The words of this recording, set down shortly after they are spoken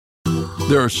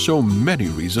There are so many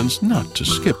reasons not to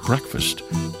skip breakfast.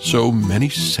 So many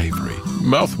savory,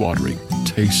 mouth-watering,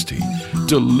 tasty,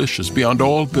 delicious beyond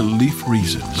all belief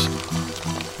reasons.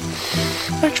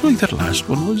 Actually, that last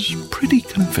one was pretty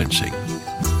convincing.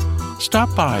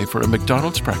 Stop by for a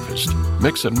McDonald's breakfast.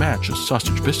 Mix and match a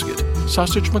sausage biscuit,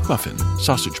 sausage McMuffin,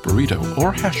 sausage burrito,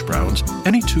 or hash browns,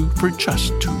 any two for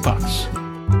just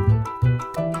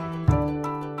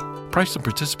 $2. Price and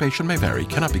participation may vary,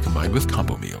 cannot be combined with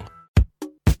combo meal.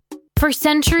 For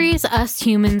centuries, us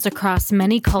humans across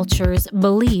many cultures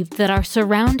believed that our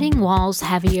surrounding walls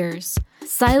have ears.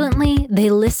 Silently, they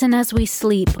listen as we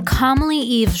sleep, calmly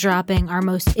eavesdropping our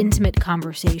most intimate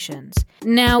conversations.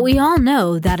 Now, we all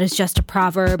know that is just a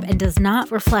proverb and does not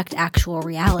reflect actual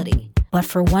reality. But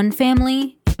for one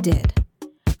family, it did.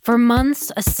 For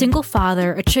months, a single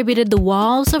father attributed the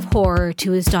walls of horror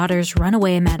to his daughter's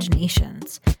runaway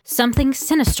imaginations. Something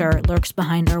sinister lurks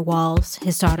behind our walls,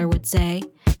 his daughter would say.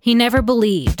 He never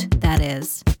believed, that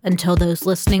is, until those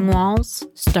listening walls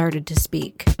started to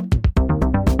speak.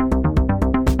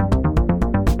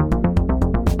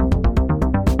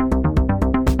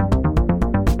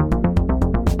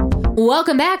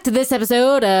 Welcome back to this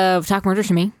episode of Talk Murder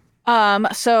to Me.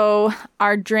 So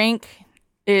our drink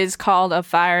is called A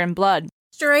Fire and Blood.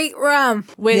 Straight rum.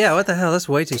 Yeah, what the hell? That's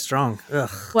way too strong. Ugh.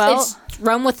 Well, it's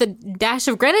rum with a dash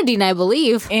of grenadine, I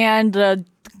believe. And the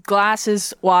glass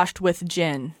is washed with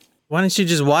gin. Why don't you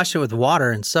just wash it with water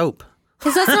and soap?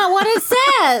 Because that's not what it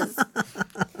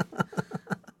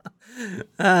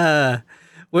says.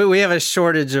 We have a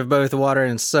shortage of both water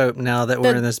and soap now that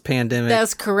we're in this pandemic.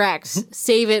 That's correct.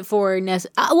 Save it for...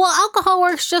 alcohol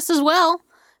works just as well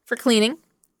for cleaning.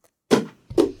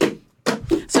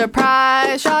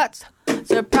 Surprise shots.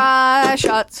 Surprise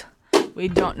shots. We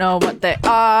don't know what they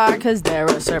are because they're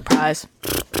a surprise.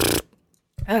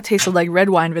 That tasted like red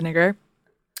wine vinegar.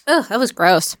 Ugh, that was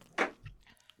gross.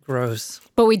 Gross.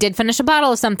 But we did finish a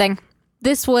bottle of something.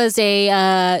 This was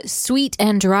a sweet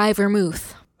and dry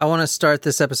vermouth. I want to start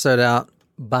this episode out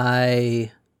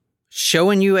by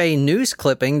showing you a news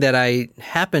clipping that I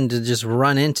happened to just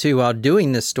run into while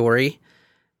doing this story.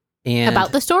 And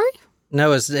about the story?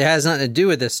 No, it has nothing to do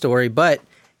with this story, but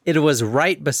it was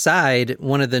right beside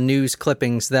one of the news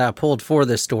clippings that I pulled for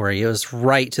this story. It was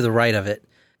right to the right of it.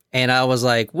 And I was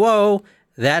like, whoa,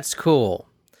 that's cool.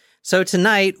 So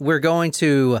tonight we're going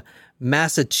to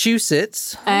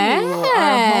Massachusetts.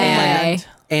 Hey.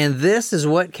 And this is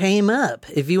what came up.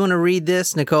 If you want to read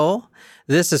this, Nicole,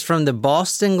 this is from the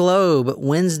Boston Globe,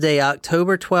 Wednesday,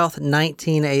 October 12th,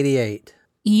 1988.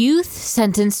 Youth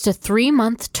sentenced to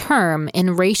 3-month term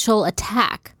in racial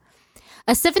attack.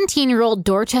 A 17-year-old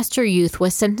Dorchester youth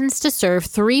was sentenced to serve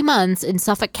 3 months in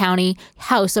Suffolk County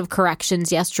House of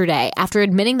Corrections yesterday after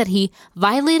admitting that he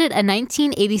violated a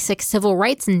 1986 civil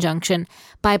rights injunction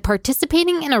by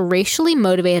participating in a racially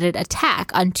motivated attack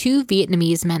on 2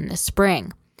 Vietnamese men this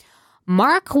spring.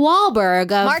 Mark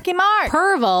Wahlberg of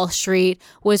Pepperell Street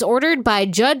was ordered by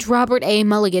Judge Robert A.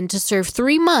 Mulligan to serve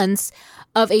 3 months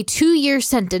of a 2-year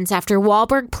sentence after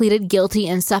Wahlberg pleaded guilty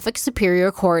in Suffolk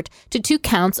Superior Court to 2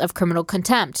 counts of criminal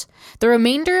contempt. The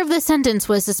remainder of the sentence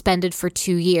was suspended for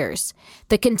 2 years.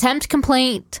 The contempt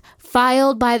complaint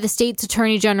filed by the state's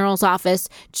attorney general's office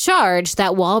charged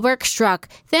that Wahlberg struck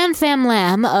Than Pham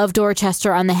Lam of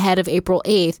Dorchester on the head of April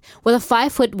 8th with a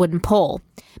 5-foot wooden pole.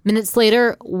 Minutes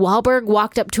later, Wahlberg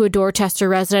walked up to a Dorchester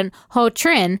resident, Ho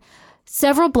Trin,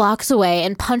 several blocks away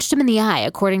and punched him in the eye,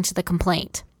 according to the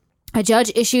complaint. A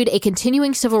judge issued a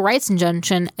continuing civil rights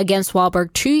injunction against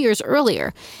Wahlberg 2 years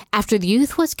earlier after the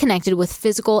youth was connected with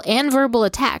physical and verbal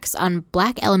attacks on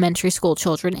black elementary school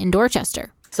children in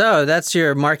Dorchester. So that's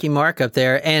your Marky Mark up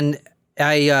there. And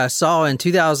I saw in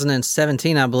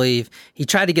 2017, I believe, he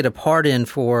tried to get a pardon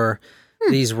for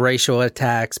these racial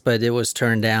attacks, but it was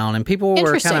turned down. And people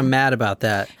were kind of mad about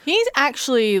that. He's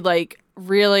actually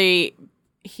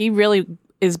he really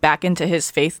is back into his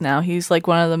faith now. He's like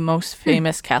one of the most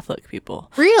famous Catholic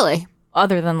people. Really?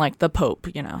 Other than like the Pope,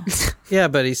 you know. Yeah,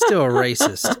 but he's still a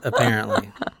racist,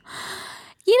 apparently.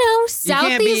 You know,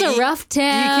 Southie's a rough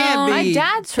town. My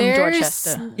dad's from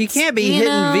Dorchester. You can't be hitting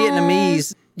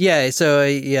Vietnamese. Yeah, so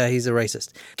he's a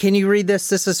racist. Can you read this?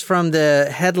 This is from the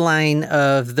headline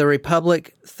of The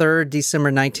Republic, 3rd December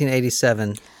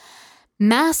 1987.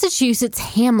 Massachusetts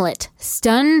Hamlet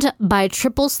stunned by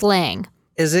triple slaying.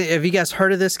 Have you guys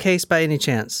heard of this case by any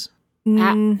chance?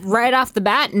 Right off the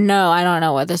bat, no, I don't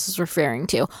know what this is referring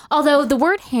to. Although the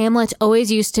word Hamlet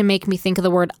always used to make me think of the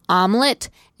word omelet,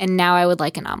 and now I would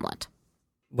like an omelet.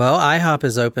 Well, IHOP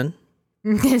is open.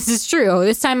 This is true.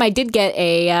 This time I did get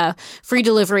a free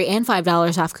delivery and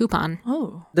 $5 off coupon.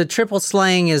 Oh. The triple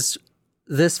slaying is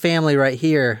this family right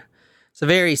here. It's a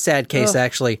very sad case,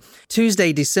 actually.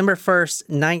 Tuesday, December 1st,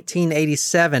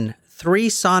 1987, 3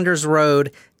 Saunders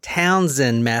Road,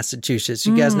 Townsend, Massachusetts.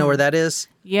 You guys know where that is?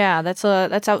 Yeah, that's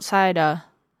outside.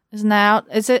 Isn't that out?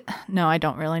 Is it? No, I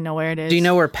don't really know where it is. Do you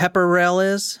know where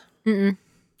Pepperell is? Mm-mm.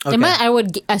 Okay. I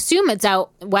would assume it's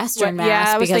out Western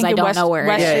Mass because I don't know where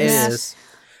it is. Yeah, it is.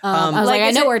 I was like,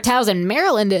 I know where Townsend,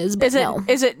 Maryland is, but no.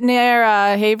 Is it near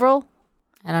Haverhill?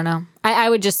 I don't know. I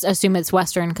would just assume it's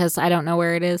Western because I don't know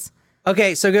where it is.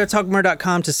 Okay, so go to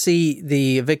talkmore.com to see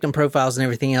the victim profiles and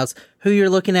everything else. Who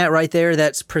you're looking at right there,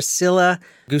 that's Priscilla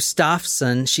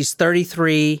Gustafson. She's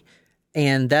 33,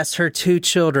 and that's her 2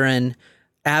 children,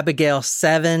 Abigail,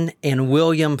 7, and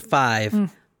William,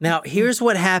 5. Now, here's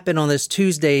what happened on this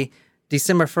Tuesday,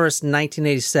 December 1st,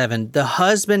 1987. The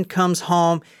husband comes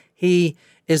home. He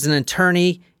is an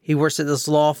attorney. He works at this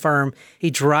law firm.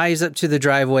 He drives up to the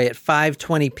driveway at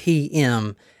 5:20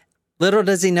 p.m., Little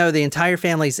does he know the entire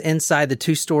family's inside the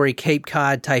 2-story Cape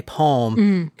Cod type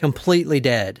home, completely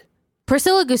dead.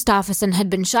 Priscilla Gustafson had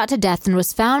been shot to death and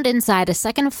was found inside a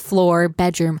second-floor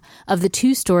bedroom of the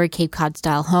 2-story Cape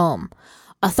Cod-style home.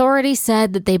 Authorities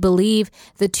said that they believe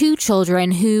the 2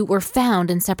 children who were found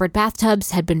in separate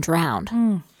bathtubs had been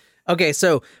drowned. Okay,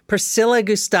 so Priscilla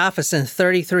Gustafson,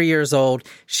 33 years old,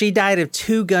 she died of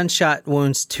 2 gunshot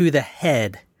wounds to the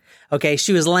head. Okay,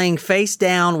 she was laying face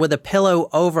down with a pillow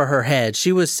over her head.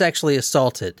 She was sexually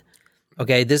assaulted.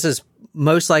 Okay, this is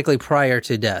most likely prior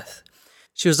to death.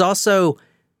 She was also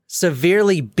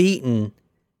severely beaten.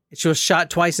 She was shot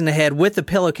twice in the head with the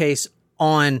pillowcase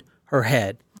on her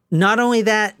head. Not only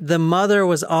that, the mother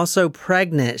was also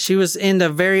pregnant. She was in the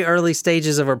very early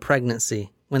stages of her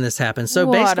pregnancy when this happened. So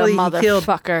what basically,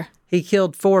 a he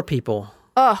killed 4 people.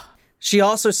 Oh. She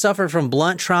also suffered from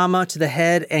blunt trauma to the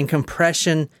head and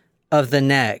compression of the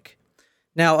neck.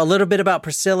 Now, a little bit about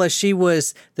Priscilla. She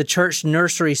was the church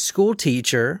nursery school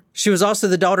teacher. She was also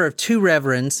the daughter of 2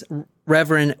 reverends,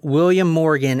 Reverend William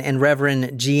Morgan and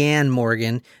Reverend Jeanne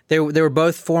Morgan. They were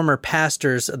both former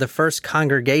pastors of the First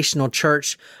Congregational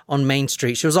Church on Main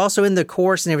Street. She was also in the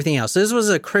chorus and everything else. This was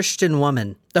a Christian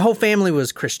woman. The whole family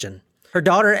was Christian. Her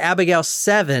daughter, Abigail,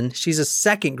 7, she's a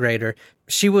 2nd grader.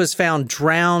 She was found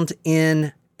drowned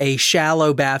in a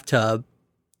shallow bathtub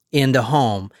in the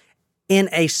home. In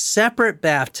a separate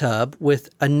bathtub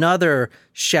with another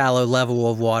shallow level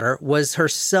of water was her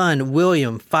son,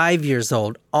 William, 5 years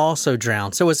old, also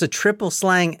drowned. So it's a triple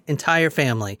slang entire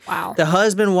family. Wow. The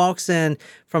husband walks in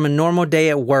from a normal day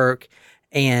at work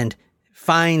and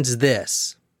finds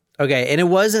this. Okay, and it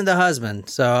wasn't the husband,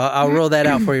 so I'll roll that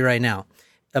out for you right now.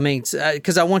 I mean,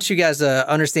 because I want you guys to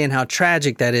understand how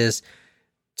tragic that is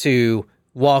to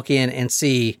walk in and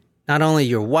see not only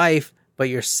your wife, but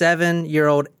your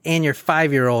 7-year-old and your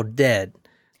 5-year-old dead.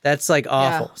 That's like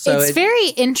awful. Yeah. So it's very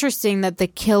interesting that the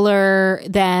killer,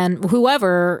 then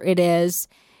whoever it is,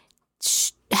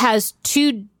 has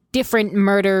 2 different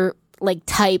murder like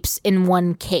types in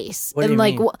one case. What do you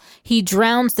mean? He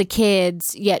drowns the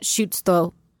kids yet shoots the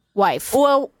wife.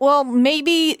 Well,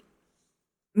 maybe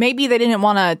they didn't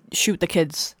want to shoot the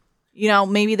kids. You know,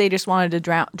 maybe they just wanted to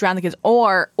drown the kids,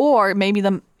 or maybe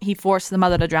he forced the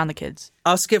mother to drown the kids.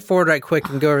 I'll skip forward right quick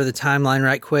and go over the timeline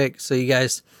right quick so you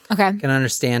guys can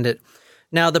understand it.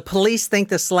 Now, the police think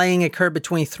the slaying occurred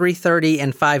between 3:30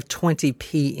 and 5:20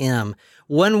 p.m.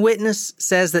 One witness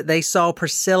says that they saw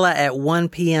Priscilla at 1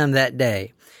 p.m. that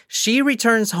day. She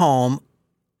returns home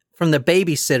from the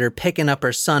babysitter picking up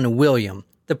her son, William.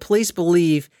 The police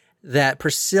believe that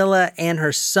Priscilla and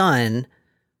her son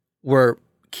were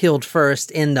killed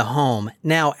first in the home.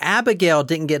 Now, Abigail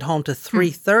didn't get home to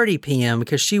 3:30 p.m.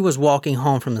 because she was walking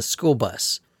home from the school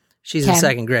bus. She's in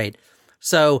 2nd grade.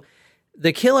 So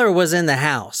the killer was in the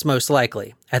house, most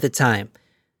likely, at the time,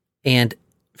 and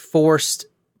forced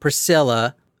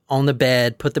Priscilla on the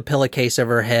bed, put the pillowcase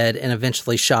over her head, and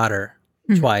eventually shot her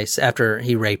twice after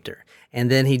he raped her. And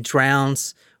then he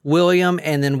drowns William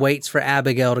and then waits for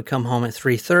Abigail to come home at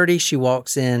 3:30. She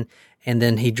walks in, and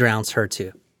then he drowns her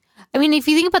too. I mean, if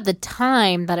you think about the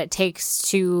time that it takes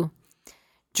to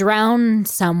drown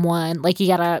someone, like you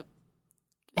gotta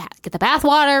get the bath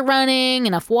water running,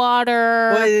 enough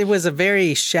water. Well, it was a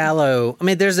very shallow. I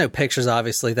mean, there's no pictures,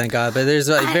 obviously, thank God, but there's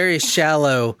a very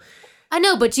shallow. I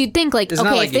know, but you'd think like, It's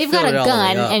not okay, like if you they've fill got it a all the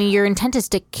way gun up. and your intent is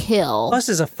to kill. Plus,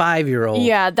 as a 5-year-old.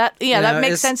 Yeah, that makes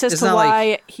it's- sense as it's to not why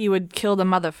like- he would kill the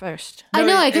mother first. I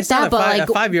know, I get it's not that, a but fi- a like,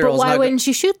 5-year-old's but why not wouldn't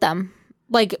you shoot them?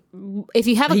 Like, if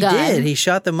you have a He gun, did. He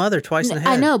shot the mother twice in the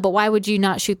head. I know, but why would you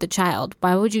not shoot the child?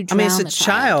 Why would you I drown mean, it's a the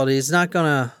child. He's not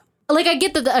gonna. Like, I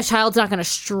get that a child's not going to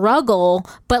struggle,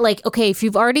 but like, okay, if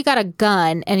you've already got a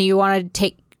gun and you want to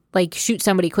take like shoot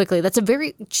somebody quickly. That's a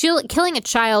very killing a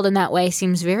child in that way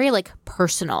seems very like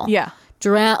personal. Yeah.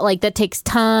 Like that takes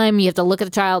time. You have to look at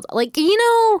the child. Like,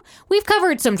 we've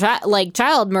covered some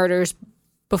child murders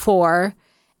before,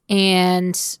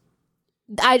 and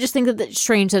I just think that it's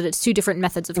strange that it's two different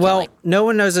methods of killing. Well, no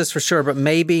one knows this for sure, but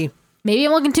maybe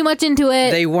I'm looking too much into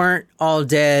it. They weren't all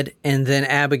dead, and then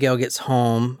Abigail gets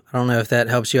home. I don't know if that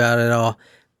helps you out at all.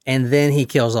 And then he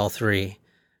kills all three.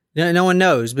 No one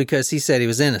knows because he said he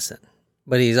was innocent,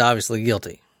 but he's obviously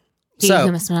guilty. He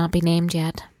who must not be named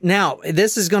yet. Now,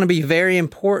 this is going to be very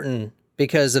important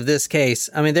because of this case.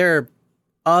 I mean, there are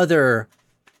other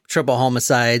triple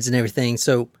homicides and everything.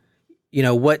 So,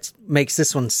 what makes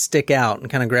this one stick out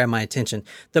and kind of grab my attention?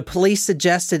 The police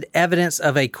suggested evidence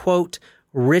of a, quote,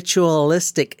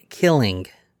 ritualistic killing.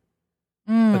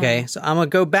 Okay, so I'm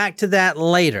going to go back to that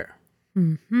later.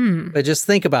 Mm-hmm. But just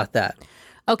think about that.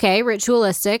 Okay,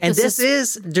 ritualistic. And this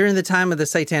is during the time of the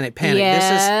Satanic Panic.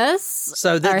 Yes.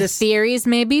 Our theories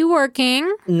may be working.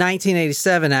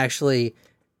 1987 actually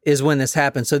is when this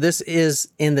happened. So this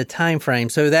is in the time frame.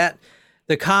 So that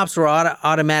the cops were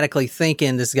automatically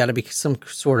thinking this has got to be some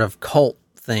sort of cult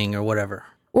thing or whatever.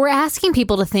 We're asking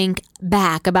people to think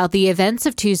back about the events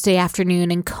of Tuesday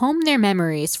afternoon and comb their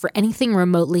memories for anything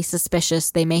remotely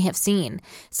suspicious they may have seen,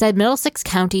 said Middlesex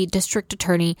County District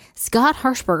Attorney Scott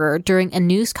Harshberger during a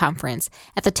news conference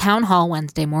at the town hall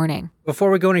Wednesday morning.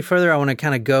 Before we go any further, I want to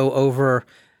kind of go over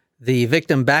the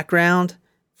victim background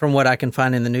from what I can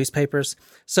find in the newspapers.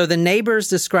 So the neighbors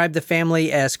described the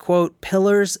family as, quote,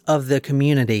 pillars of the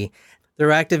community.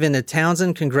 They're active in the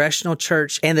Townsend Congregational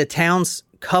Church and the town's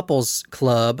Couples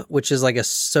Club, which is like a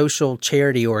social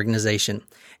charity organization.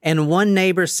 And one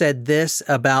neighbor said this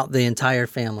about the entire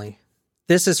family.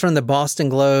 This is from the Boston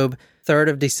Globe,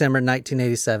 3rd of December,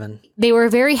 1987. They were a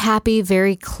very happy,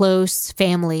 very close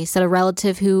family, said a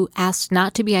relative who asked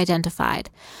not to be identified.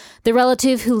 The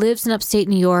relative who lives in upstate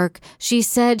New York, she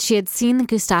said she had seen the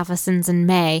Gustafsons in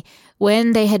May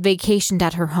when they had vacationed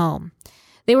at her home.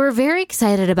 They were very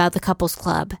excited about the couples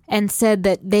club and said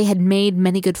that they had made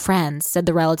many good friends, said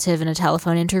the relative in a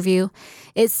telephone interview.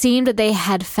 It seemed that they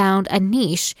had found a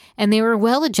niche and they were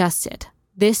well adjusted.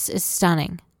 This is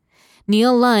stunning.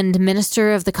 Neil Lund,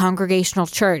 minister of the Congregational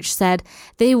Church, said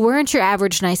they weren't your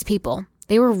average nice people.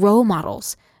 They were role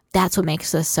models. That's what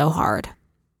makes this so hard.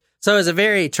 So it's a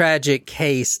very tragic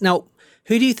case. Now,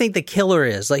 who do you think the killer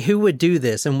is? Like, who would do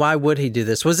this, and why would he do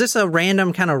this? Was this a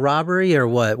random kind of robbery, or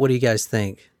what? What do you guys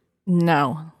think?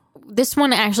 No. This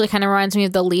one actually kind of reminds me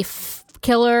of the Leaf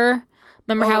Killer.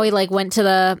 Remember how he went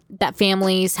to that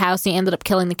family's house and he ended up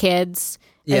killing the kids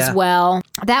as well?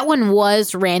 That one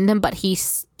was random, but he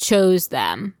chose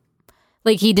them.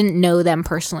 Like, he didn't know them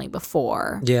personally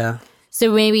before. Yeah.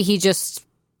 So maybe he just,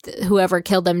 whoever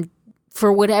killed them,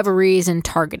 for whatever reason,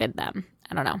 targeted them.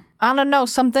 I don't know.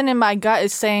 Something in my gut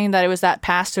is saying that it was that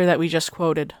pastor that we just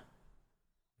quoted.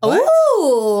 What?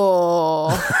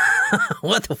 Ooh.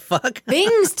 What the fuck?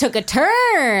 Things took a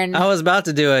turn. I was about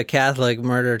to do a Catholic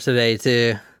murder today,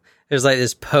 too. There's like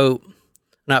this pope,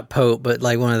 not pope, but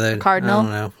like one of the... Cardinal? I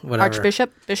don't know, whatever.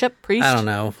 Archbishop? Bishop? Priest? I don't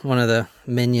know. One of the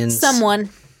minions. Someone.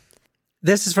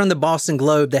 This is from the Boston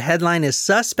Globe. The headline is,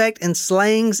 Suspect in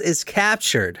Slayings is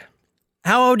Captured.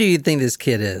 How old do you think this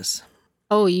kid is?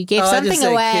 Oh, you gave something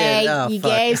away.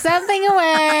 Gave something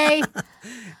away.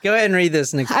 Go ahead and read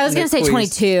this, Nick. I was going to say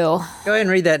 22. Go ahead and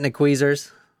read that,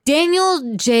 Niqueezers.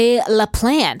 Daniel J.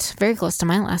 LaPlante. Very close to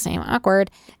my last name.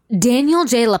 Awkward. Daniel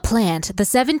J. LaPlante, the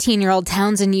 17-year-old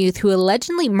Townsend youth who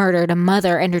allegedly murdered a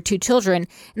mother and her 2 children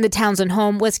in the Townsend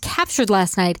home, was captured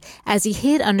last night as he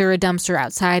hid under a dumpster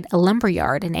outside a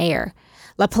lumberyard in Ayer.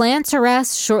 LaPlante's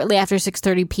arrest shortly after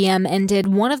 6:30 p.m. ended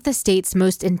one of the state's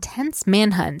most intense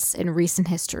manhunts in recent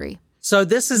history. So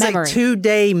this is a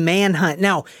 2-day manhunt.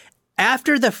 Now,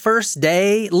 after the first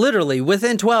day, literally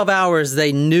within 12 hours,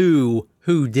 they knew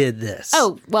who did this.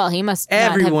 Oh, well, he must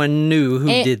Everyone knew who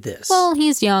did this. Well,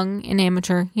 he's young and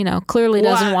amateur, clearly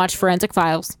doesn't watch Forensic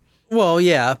Files. Well,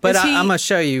 yeah, but I'm going to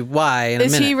show you why in a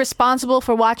minute. Is he responsible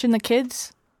for watching the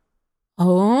kids?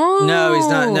 Oh. No, he's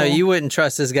not. No, you wouldn't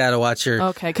trust this guy to watch your...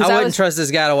 Okay. I wouldn't trust this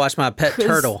guy to watch my pet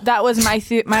turtle. That was my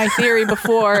theory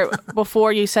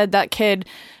before you said that kid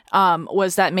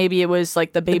was that maybe it was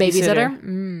like the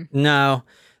babysitter. No,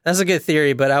 that's a good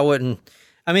theory, but I wouldn't...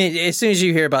 I mean, as soon as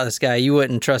you hear about this guy, you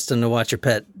wouldn't trust him to watch your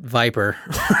pet viper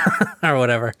or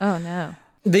whatever. Oh, no.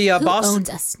 Who owns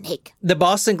a snake? The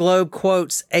Boston Globe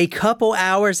quotes, a couple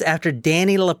hours after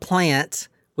Danny LaPlante,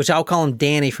 which I'll call him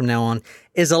Danny from now on,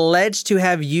 is alleged to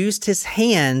have used his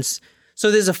hands. So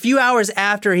there's a few hours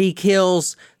after he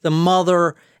kills the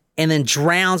mother and then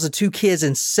drowns the 2 kids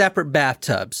in separate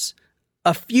bathtubs.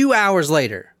 A few hours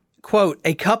later, quote,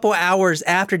 a couple hours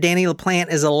after Danny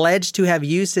LaPlante is alleged to have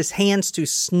used his hands to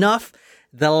snuff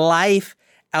the life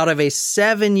out of a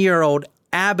 7-year-old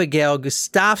Abigail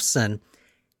Gustafson,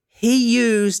 he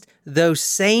used those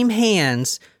same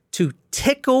hands to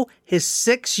tickle his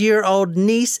 6-year-old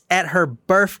niece at her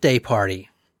birthday party.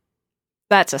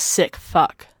 That's a sick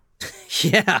fuck.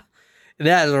 Yeah,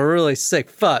 that is a really sick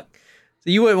fuck. So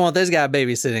you wouldn't want this guy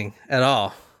babysitting at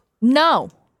all.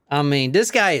 No. I mean,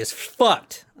 this guy is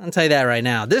fucked. I'll tell you that right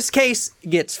now. This case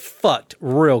gets fucked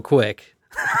real quick.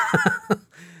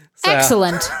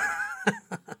 Excellent.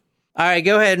 All right,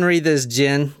 go ahead and read this,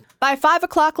 Jen. By 5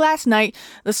 o'clock last night,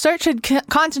 the search had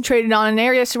concentrated on an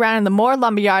area surrounding the Moore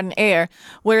lumberyard and Air,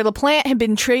 where LaPlante had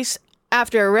been traced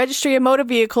after a registry of motor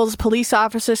vehicles police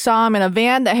officers saw him in a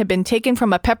van that had been taken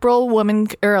from a Pepperell woman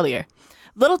earlier.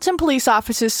 Littleton police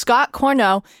officers Scott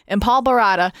Corneau and Paul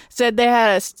Barada said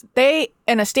they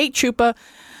and a state trooper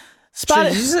spotted...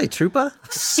 Did you say trooper?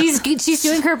 She's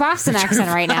doing her Boston accent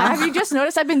right now. Have you just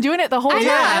noticed? I've been doing it the whole time.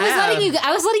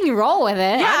 I was letting you roll with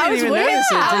it. Yeah, I was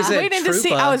waiting to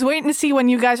see. I was waiting to see when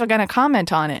you guys were going to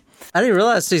comment on it. I didn't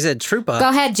realize she said trooper. Go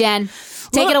ahead, Jen.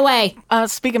 Take it away.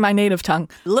 Speaking my native tongue.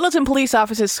 Littleton police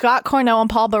officers Scott Corneau and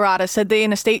Paul Barada said they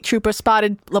and a state trooper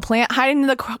spotted LaPlante hiding in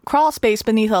the crawl space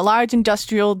beneath a large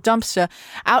industrial dumpster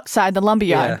outside the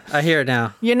lumberyard. Yeah, I hear it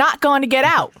now. You're not going to get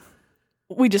out.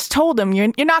 We just told him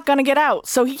you're not going to get out.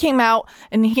 So he came out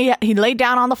and he laid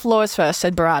down on the floors first,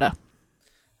 said Barada.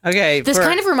 Okay. This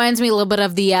kind of reminds me a little bit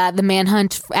of the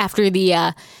manhunt after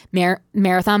the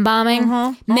marathon bombing.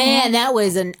 Mm-hmm. Man, that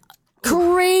was a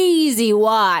crazy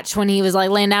watch when he was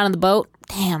like laying down in the boat.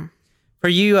 Damn. For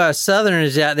you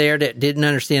Southerners out there that didn't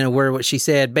understand a word what she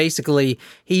said, basically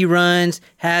he runs,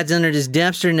 hides under this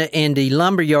dumpster in the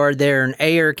lumberyard there in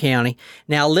Ayer County.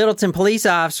 Now Littleton police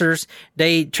officers,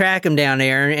 they track him down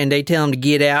there and they tell him to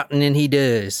get out, and then he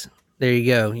does. There you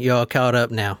go. You all caught up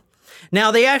now.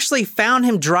 Now they actually found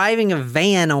him driving a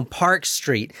van on Park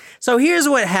Street. So here's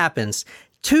what happens.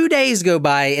 2 days go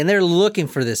by and they're looking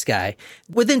for this guy.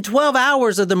 Within 12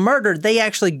 hours of the murder, they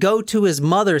actually go to his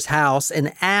mother's house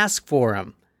and ask for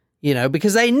him,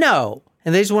 because they know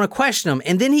and they just want to question him.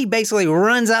 And then he basically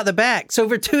runs out the back. So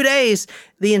for 2 days,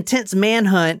 the intense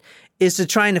manhunt is to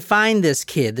trying to find this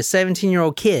kid, the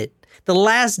 17-year-old kid. The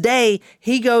last day,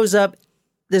 he goes up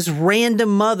this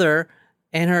random mother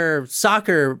and her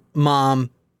soccer mom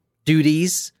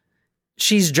duties.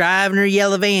 She's driving her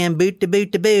yellow van, boot to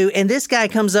boot to boot, and this guy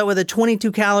comes up with a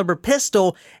 .22 caliber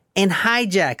pistol and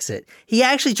hijacks it. He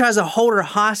actually tries to hold her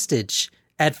hostage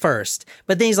at first,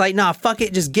 but then he's like, nah, fuck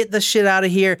it, just get the shit out of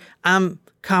here. I'm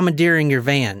commandeering your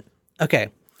van. Okay.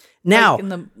 Now,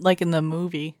 like in the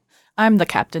movie, I'm the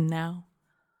captain now.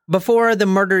 Before the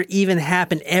murder even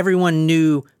happened, everyone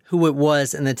knew who it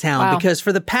was in the town because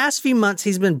for the past few months,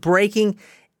 he's been breaking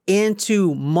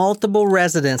into multiple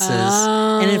residences.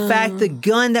 And in fact, the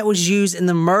gun that was used in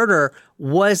the murder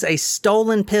was a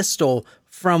stolen pistol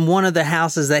from one of the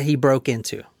houses that he broke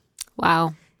into.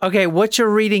 Wow. Okay, what you're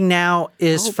reading now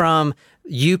is from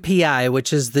UPI,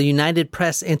 which is the United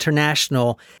Press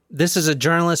International. This is a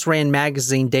journalist-ran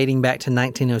magazine dating back to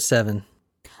 1907.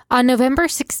 On November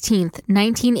 16th,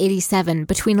 1987,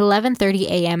 between 11:30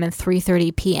 a.m. and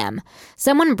 3:30 p.m.,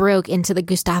 someone broke into the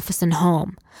Gustafson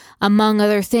home. Among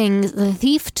other things, the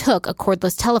thief took a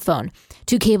cordless telephone,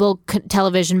 2 cable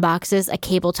television boxes, a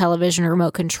cable television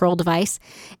remote control device,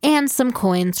 and some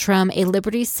coins from a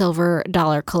Liberty Silver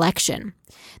dollar collection.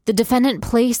 The defendant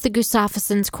placed the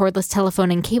Gustafson's cordless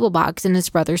telephone and cable box in his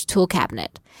brother's tool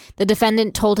cabinet. The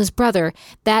defendant told his brother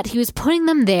that he was putting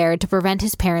them there to prevent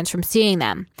his parents from seeing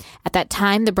them. At that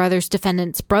time, the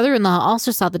defendant's brother-in-law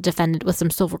also saw the defendant with some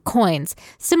silver coins,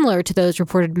 similar to those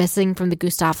reported missing from the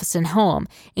Gustafson home,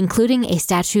 including a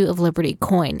Statue of Liberty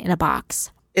coin in a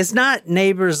box. It's not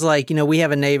neighbors like, we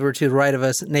have a neighbor to the right of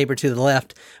us, neighbor to the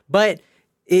left, but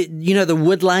the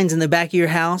wood lines in the back of your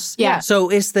house? Yeah. So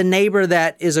it's the neighbor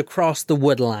that is across the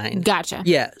wood line. Gotcha.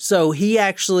 Yeah. So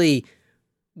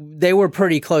they were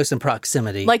pretty close in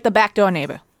proximity. Like the backdoor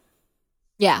neighbor.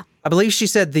 Yeah. I believe she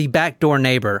said the backdoor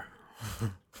neighbor.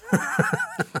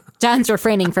 John's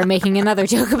refraining from making another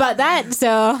joke about that,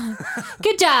 so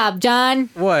good job, John.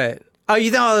 What? Oh, you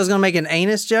thought I was going to make an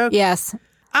anus joke? Yes.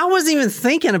 I wasn't even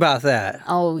thinking about that.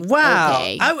 Oh, wow.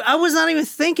 Okay. I was not even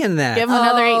thinking that. Give him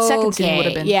another 8 seconds, he would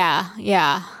have been.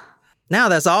 Yeah. Now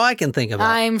that's all I can think about.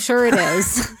 I'm sure it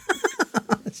is.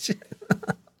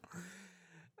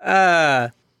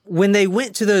 When they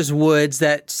went to those woods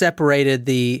that separated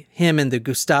him and the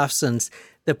Gustafsons,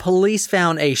 the police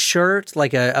found a shirt,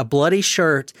 like a bloody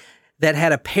shirt, that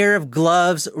had a pair of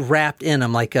gloves wrapped in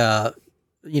them, like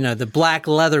the black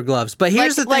leather gloves. But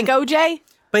here's the thing. Like OJ?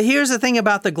 But here's the thing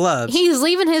about the gloves. He's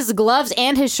leaving his gloves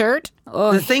and his shirt.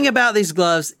 Oh. The thing about these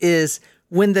gloves is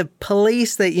when the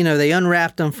police, they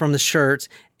unwrapped them from the shirts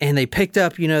and they picked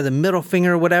up, the middle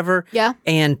finger or whatever. Yeah.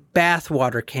 And bath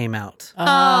water came out.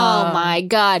 Oh, my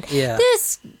God. Yeah.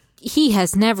 He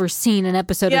has never seen an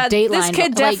episode of Dateline. This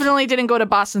kid definitely didn't go to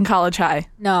Boston College High.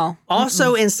 No.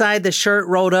 Also inside the shirt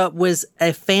rolled up was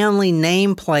a family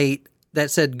nameplate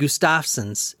that said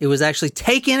Gustafson's. It was actually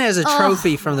taken as a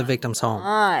trophy from the victim's home.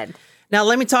 God. Now,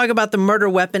 let me talk about the murder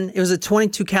weapon. It was a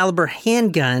 .22 caliber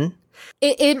handgun.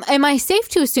 Am I safe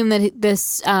to assume that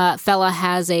this fella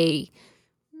has a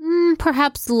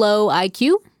perhaps low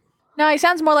IQ? No, he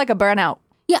sounds more like a burnout.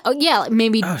 Yeah,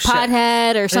 maybe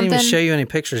pothead or something. I didn't even show you any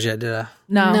pictures yet, did I?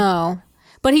 No.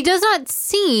 But he does not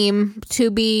seem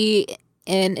to be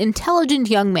an intelligent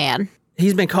young man.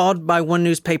 He's been called by one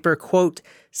newspaper, quote,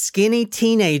 skinny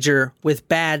teenager with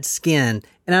bad skin.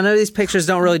 And I know these pictures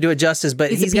don't really do it justice,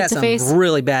 but he's got some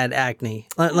really bad acne.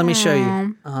 Let me show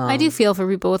you. I do feel for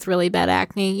people with really bad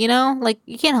acne, you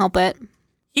can't help it.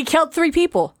 He killed 3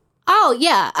 people. Oh,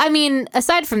 yeah. I mean,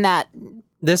 aside from that.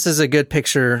 This is a good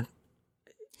picture.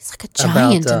 He's like a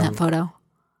giant in that photo.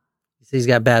 He's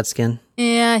got bad skin.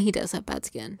 Yeah, he does have bad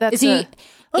skin. Look at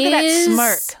that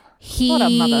smirk. What a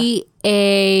mother.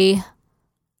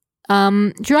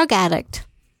 A drug addict?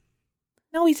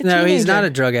 No, he's a teenager. No, he's not a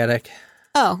drug addict.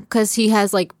 Oh, because he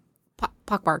has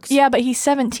pockmarks. Yeah, but he's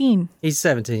 17. He's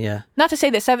 17, yeah. Not to say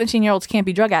that 17-year-olds can't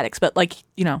be drug addicts, but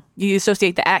you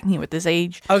associate the acne with his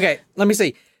age. Okay, let me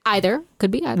see. Either.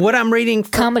 Could be either. What I'm reading...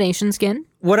 Combination skin.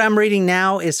 What I'm reading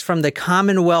now is from the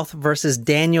Commonwealth versus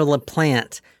Daniel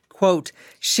LaPlante. Quote,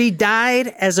 she died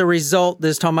as a result...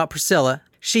 This is talking about Priscilla.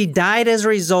 She died as a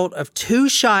result of 2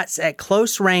 shots at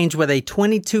close range with a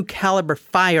 .22 caliber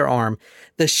firearm.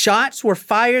 The shots were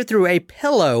fired through a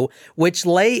pillow which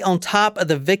lay on top of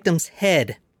the victim's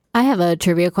head. I have a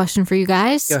trivia question for you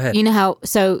guys. Go ahead. You know how...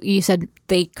 So you said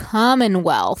the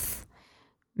Commonwealth...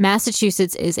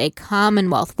 Massachusetts is a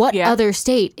Commonwealth. What other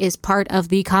state is part of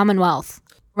the Commonwealth?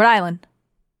 Rhode Island.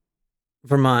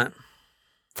 Vermont.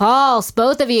 False,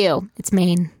 both of you. It's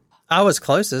Maine. I was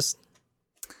closest.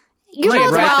 You're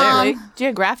both right wrong.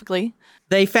 Geographically.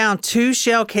 They found 2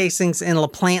 shell casings in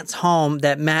LaPlante's home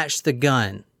that matched the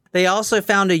gun. They also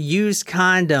found a used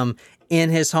condom in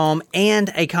his home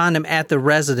and a condom at the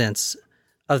residence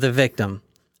of the victim.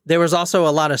 There was also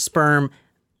a lot of sperm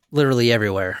literally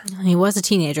everywhere. He was a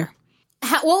teenager.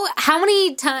 How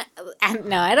many times...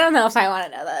 No, I don't know if I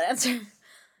want to know that answer.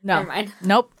 No. Never mind.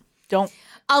 Nope. Don't.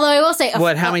 Although I will say...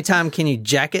 How many times can you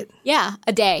jack it? Yeah,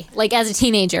 a day. Like as a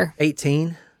teenager.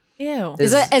 18. Ew.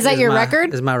 Is that your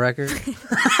record? Is my record.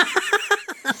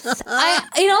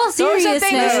 In all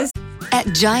seriousness... At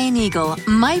Giant Eagle,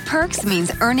 My Perks means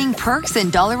earning perks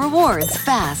and dollar rewards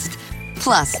fast.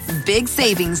 Plus, big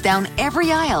savings down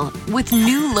every aisle with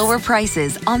new lower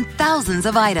prices on thousands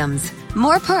of items.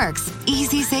 More perks,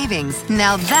 easy savings.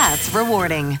 Now that's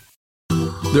rewarding.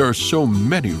 There are so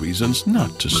many reasons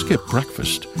not to skip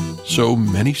breakfast. So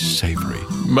many savory,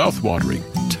 mouth-watering,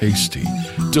 tasty,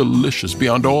 delicious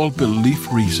beyond all belief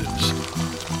reasons.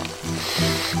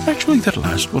 Actually, that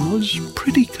last one was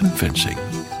pretty convincing.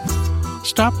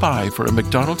 Stop by for a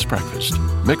McDonald's breakfast.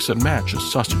 Mix and match a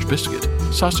sausage biscuit,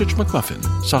 sausage McMuffin,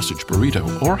 sausage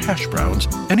burrito, or hash browns,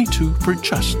 any 2 for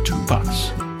just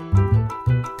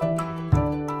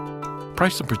 $2.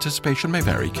 Price and participation may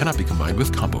vary, cannot be combined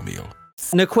with combo meal.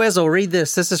 Naquizzle, read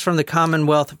this. This is from the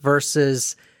Commonwealth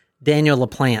versus Daniel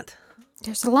LaPlante.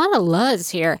 There's a lot of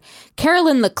L's here.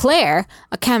 Carolyn LeClaire,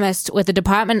 a chemist with the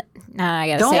department... I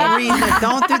gotta say it.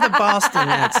 Don't do the Boston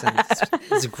accent.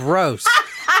 It's gross.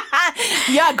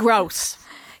 Yeah, gross.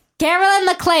 Carolyn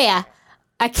LeClaire,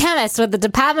 a chemist with the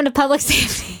Department of Public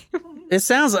Safety. It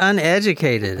sounds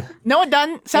uneducated. No, it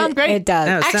doesn't. Sounds great. It does.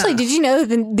 No, Actually, did you know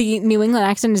that the New England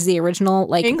accent is the original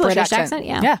English British accent?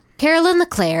 Yeah. Carolyn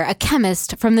LeClaire, a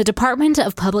chemist from the Department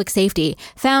of Public Safety,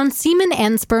 found semen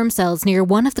and sperm cells near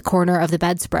one of the corner of the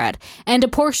bedspread and a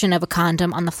portion of a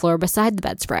condom on the floor beside the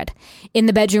bedspread. In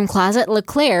the bedroom closet,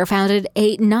 LeClaire found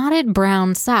a knotted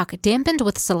brown sock dampened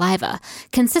with saliva,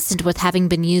 consistent with having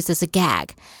been used as a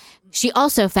gag. She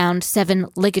also found 7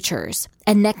 ligatures,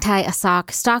 a necktie, a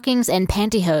sock, stockings, and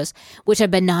pantyhose, which had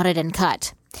been knotted and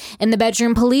cut. In the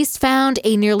bedroom, police found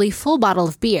a nearly full bottle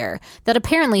of beer that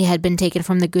apparently had been taken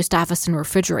from the Gustafson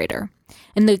refrigerator.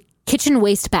 In the kitchen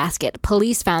wastebasket,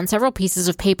 police found several pieces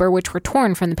of paper which were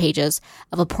torn from the pages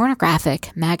of a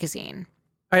pornographic magazine.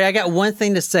 All right, I got one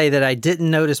thing to say that I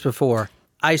didn't notice before.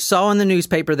 I saw in the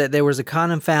newspaper that there was a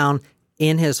condom found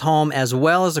in his home as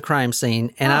well as a crime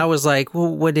scene. And I was like,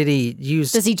 well, what did he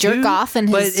use? Does he jerk off in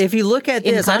his... But if you look at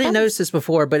this, I didn't condoms? notice this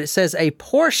before, but it says a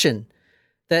portion,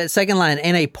 that second line,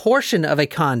 and a portion of a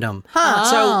condom.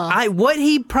 So what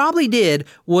he probably did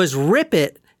was rip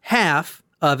it, half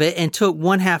of it, and took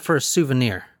one half for a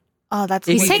souvenir. Oh, that's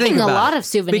If He's you weird. taking think a about lot it. of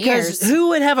souvenirs. Because who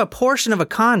would have a portion of a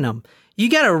condom? You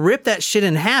got to rip that shit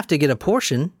in half to get a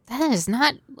portion. That is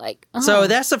not like... Oh. So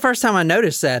that's the first time I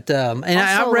noticed that. And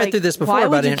I Also, read like, through this before. Why but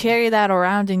would I you didn't- carry that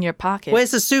around in your pocket? Well,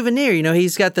 it's a souvenir. You know,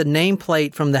 he's got the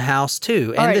nameplate from the house,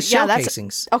 too, and the shell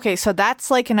casings. Okay, so that's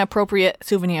like an appropriate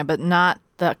souvenir, but not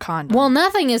the condom. Well,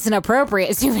 nothing is an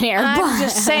appropriate souvenir. I'm but-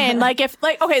 just saying, like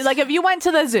if you went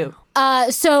to the zoo.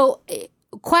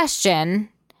 Question.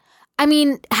 I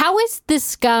mean, how is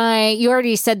this guy? You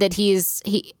already said that he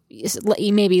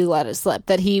maybe let it slip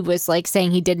that he was like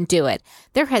saying he didn't do it.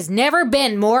 There has never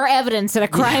been more evidence at a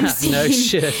crime scene no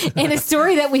shit. in a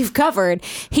story that we've covered.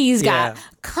 He's got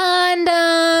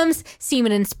condoms,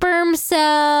 semen and sperm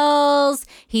cells.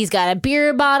 He's got a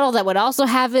beer bottle that would also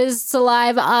have his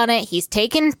saliva on it. He's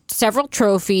taken several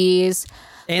trophies.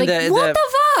 And Like, what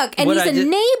the fuck? And he's a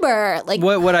neighbor. Like,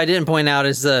 what I didn't point out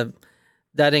is that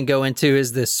I didn't go into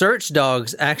is the search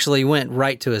dogs actually went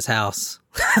right to his house.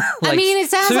 I mean, it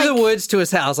sounds through like the woods to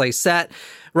his house. Like sat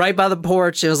right by the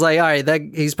porch. It was like, all right,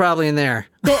 he's probably in there.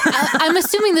 I'm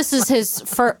assuming this is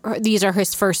these are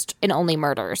his first and only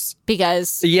murders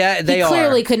because they he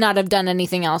clearly could not have done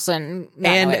anything else. And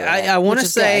I want to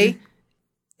say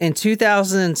in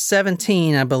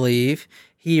 2017, I believe,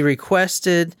 he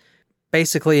requested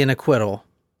basically an acquittal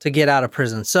to get out of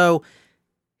prison. So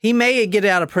he may get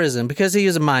out of prison because he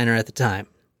was a minor at the time.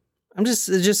 I'm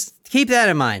just keep that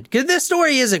in mind. Because this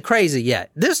story isn't crazy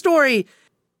yet. This story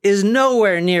is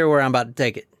nowhere near where I'm about to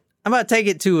take it. I'm about to take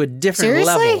it to a different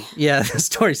level. Yeah, this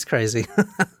story's crazy.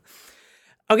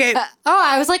 Okay.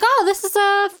 I was like, this is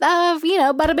a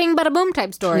bada bing, bada boom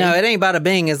type story. No, it ain't bada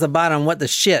bing. It's the bottom. What the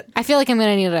shit? I feel like I'm going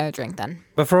to need another drink then.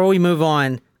 Before we move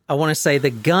on, I want to say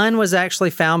the gun was actually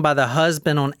found by the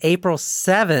husband on April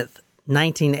 7th,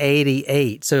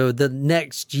 1988. So the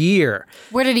next year.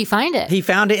 Where did he find it? He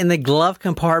found it in the glove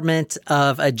compartment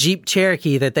of a Jeep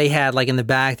Cherokee that they had like in the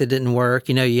back that didn't work.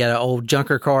 You know, you got an old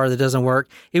junker car that doesn't work.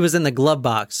 It was in the glove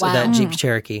box of that Jeep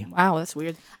Cherokee. Wow, that's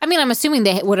weird. I mean, I'm assuming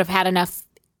they would have had enough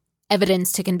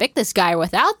evidence to convict this guy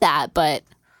without that, but...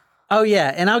 Oh,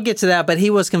 yeah, and I'll get to that, but he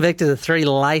was convicted of 3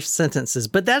 life sentences.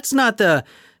 But that's not the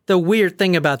weird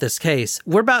thing about this case.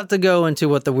 We're about to go into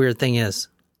what the weird thing is.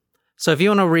 So if you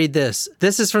want to read this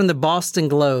is from the Boston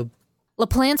Globe.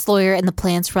 LaPlante's lawyer and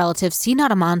LaPlante's relatives see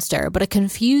not a monster, but a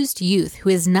confused youth who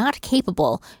is not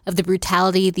capable of the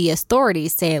brutality the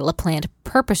authorities say LaPlante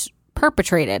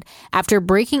perpetrated after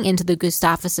breaking into the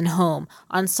Gustafson home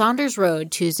on Saunders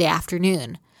Road Tuesday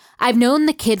afternoon. I've known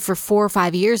the kid for 4 or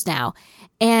 5 years now,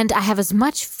 and I have as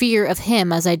much fear of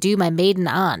him as I do my maiden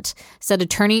aunt, said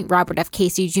attorney Robert F.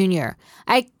 Casey Jr.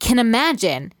 I can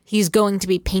imagine he's going to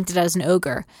be painted as an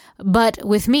ogre, but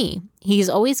with me, he's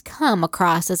always come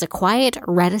across as a quiet,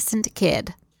 reticent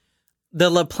kid.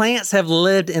 The LaPlantes have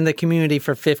lived in the community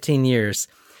for 15 years.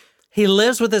 He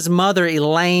lives with his mother,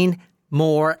 Elaine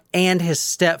Moore, and his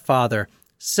stepfather,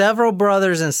 several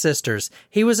brothers and sisters.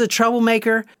 He was a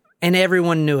troublemaker, and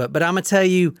everyone knew it, but I'm going to tell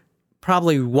you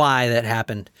probably why that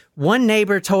happened. One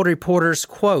neighbor told reporters,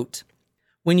 quote,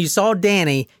 "When you saw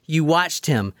Danny, you watched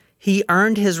him. He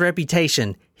earned his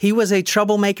reputation. He was a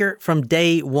troublemaker from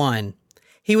day one.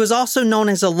 He was also known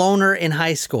as a loner in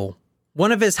high school."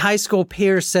 One of his high school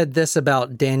peers said this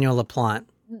about Daniel LaPlante.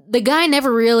 The guy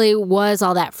never really was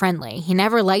all that friendly. He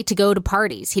never liked to go to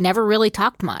parties. He never really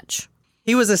talked much.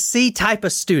 He was a C type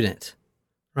of student,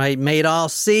 right? Made all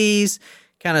C's,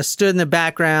 kind of stood in the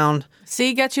background.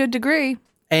 C gets you a degree.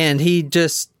 And he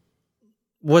just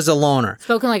was a loner.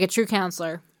 Spoken like a true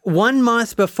counselor. 1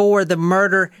 month before the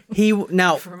murder,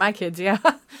 For my kids, yeah.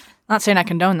 Not saying I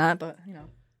condone that, but, you know.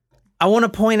 I want to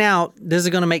point out, this is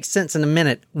going to make sense in a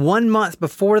minute. 1 month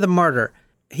before the murder,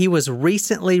 he was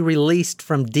recently released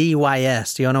from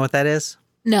DYS. Do you all know what that is?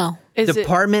 No.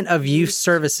 Department of Youth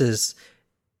Services.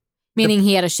 Meaning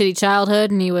he had a shitty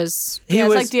childhood and he was...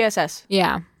 It's like DSS.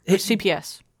 Yeah. Or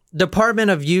CPS. Department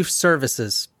of Youth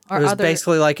Services. Or it was other...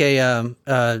 basically like a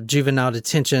juvenile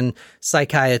detention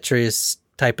psychiatrist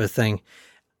type of thing.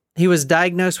 He was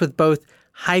diagnosed with both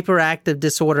hyperactive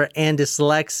disorder and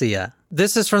dyslexia.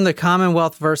 This is from the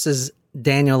Commonwealth versus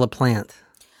Daniel LaPlante.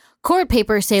 Court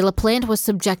papers say LaPlante was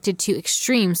subjected to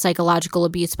extreme psychological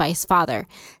abuse by his father,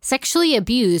 sexually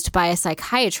abused by a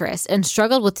psychiatrist, and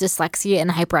struggled with dyslexia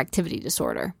and hyperactivity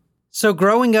disorder. So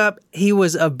growing up, he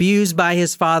was abused by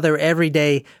his father every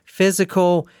day,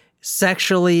 physical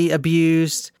sexually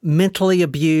abused, mentally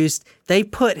abused. They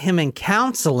put him in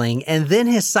counseling, and then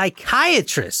his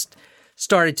psychiatrist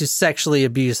started to sexually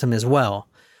abuse him as well.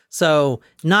 So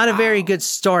not a very good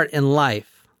start in life.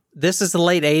 This is the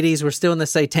late 80s. We're still in the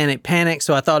satanic panic,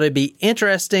 so I thought it'd be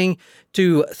interesting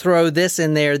to throw this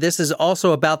in there. This is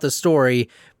also about the story,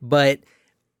 but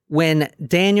when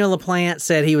Daniel LaPlante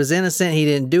said he was innocent, he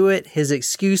didn't do it. His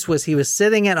excuse was he was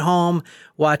sitting at home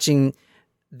watching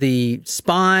the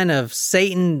spawn of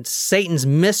Satan's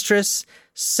mistress,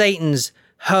 Satan's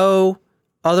hoe,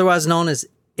 otherwise known as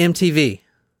MTV.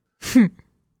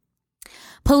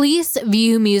 Police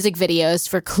view music videos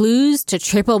for clues to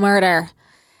triple murder.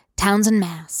 Townsend,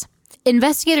 Mass.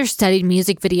 Investigators studied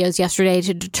music videos yesterday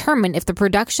to determine if the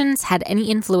productions had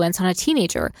any influence on a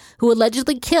teenager who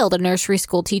allegedly killed a nursery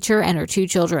school teacher and her 2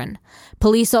 children.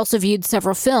 Police also viewed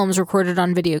several films recorded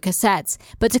on video cassettes,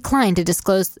 but declined to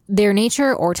disclose their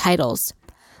nature or titles.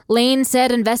 Lane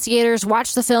said investigators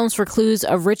watched the films for clues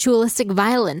of ritualistic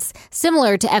violence,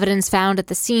 similar to evidence found at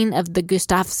the scene of the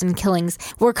Gustafson killings.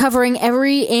 We're covering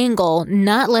every angle,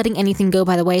 not letting anything go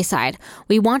by the wayside.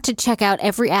 We want to check out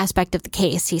every aspect of the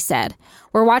case, he said.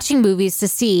 We're watching movies to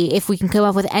see if we can come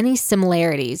up with any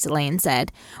similarities, Lane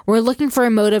said. We're looking for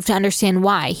a motive to understand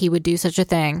why he would do such a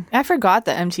thing. I forgot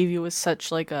that MTV was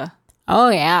such like a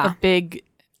big.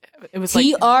 It was like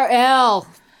TRL.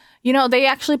 You know, they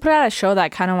actually put out a show that I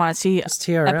kind of want to see. It's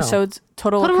TRL. Episodes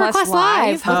Total Request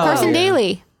Live with Carson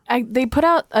Daly. They put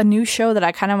out a new show that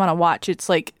I kind of want to watch. It's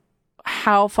like,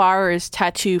 how far is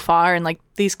tattoo far? And like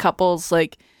these couples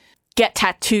like get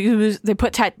tattoos.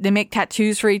 They make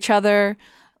tattoos for each other.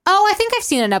 Oh, I think I've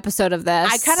seen an episode of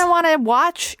this. I kind of want to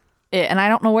watch it, and I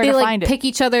don't know where to find it. Pick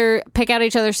out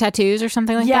each other's tattoos or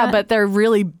something like that. Yeah, but they're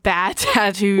really bad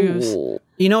tattoos. Ooh.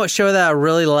 You know what show that I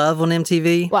really love on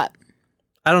MTV? What?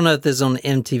 I don't know if this is on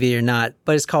MTV or not,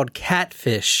 but it's called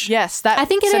Catfish. Yes, I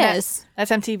think it is. That's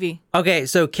MTV. Okay,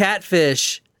 so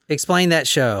Catfish, explain that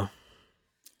show.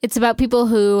 It's about people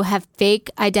who have fake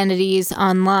identities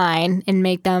online and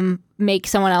make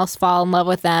someone else fall in love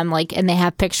with them, and they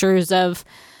have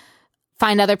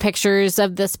find other pictures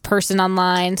of this person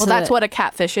online. Well, that's what a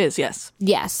catfish is, yes.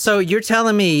 Yes. So you're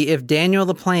telling me if Daniel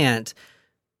LaPlante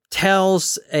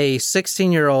tells a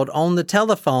 16-year-old on the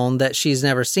telephone that she's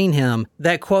never seen him,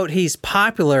 that, quote, he's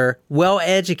popular,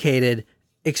 well-educated,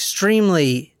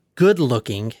 extremely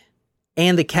good-looking,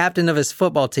 and the captain of his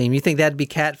football team, you think that'd be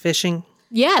catfishing?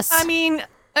 Yes. I mean,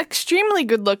 extremely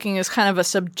good-looking is kind of a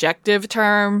subjective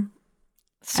term.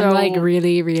 So, I'm like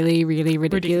really, really, really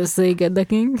ridiculously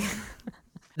good-looking.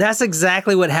 That's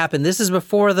exactly what happened. This is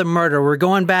before the murder. We're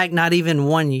going back not even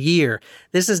 1 year.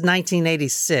 This is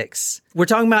 1986. We're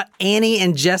talking about Annie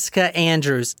and Jessica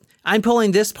Andrews. I'm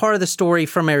pulling this part of the story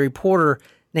from a reporter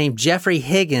named Jeffrey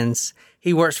Higgins.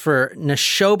 He works for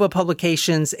Neshoba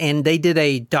Publications, and they did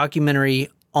a documentary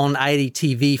on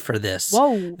IDTV for this.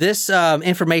 Whoa. This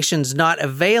information's not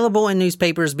available in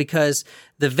newspapers because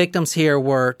the victims here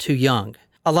were too young.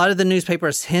 A lot of the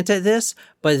newspapers hint at this,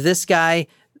 but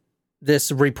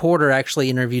this reporter actually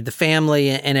interviewed the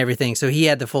family and everything, so he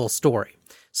had the full story.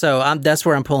 So that's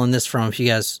where I'm pulling this from, if you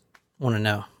guys want to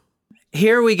know.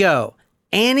 Here we go.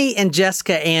 Annie and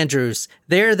Jessica Andrews,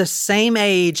 they're the same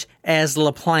age as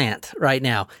LaPlante right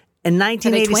now. In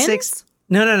 1986...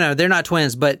 No, they're not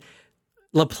twins, but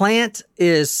LaPlante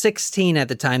is 16 at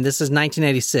the time. This is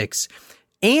 1986.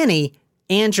 Annie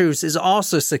Andrews is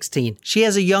also 16. She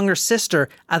has a younger sister.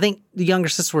 I think the younger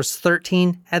sister was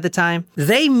 13 at the time.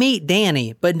 They meet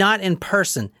Danny, but not in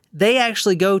person. They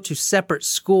actually go to separate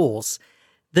schools.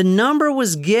 The number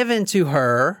was given to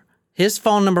her, his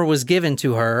phone number was given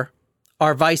to her,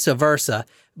 or vice versa,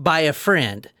 by a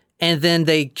friend. And then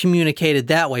they communicated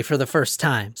that way for the first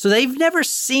time. So they've never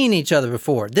seen each other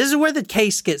before. This is where the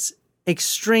case gets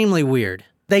extremely weird.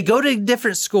 They go to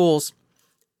different schools.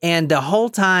 And the whole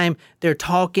time they're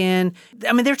talking,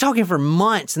 they're talking for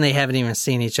months and they haven't even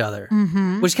seen each other,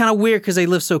 which is kind of weird because they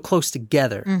live so close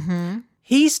together. Mm-hmm.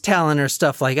 He's telling her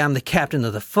stuff like, I'm the captain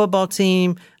of the football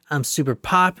team. I'm super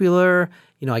popular.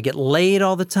 I get laid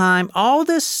all the time. All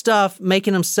this stuff,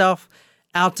 making himself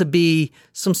out to be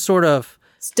some sort of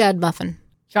stud muffin.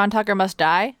 John Tucker Must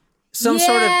Die?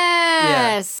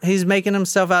 Yes. He's making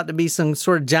himself out to be some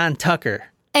sort of John Tucker.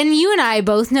 And you and I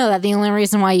both know that the only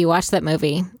reason why you watched that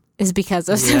movie is because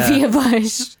of Sophia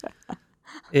Bush.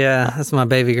 Yeah, that's my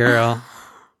baby girl.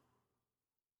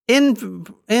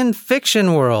 In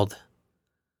fiction world.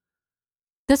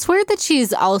 That's weird that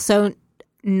she's also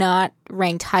not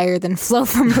ranked higher than Flo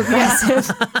from Progressive.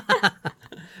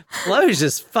 Flo's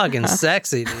just fucking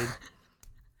sexy, dude.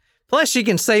 Plus, she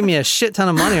can save me a shit ton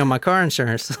of money on my car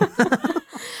insurance.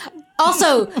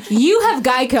 Also, you have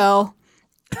Geico.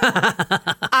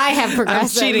 I have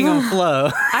Progressive. I'm cheating on Flo.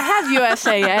 I have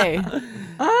USAA.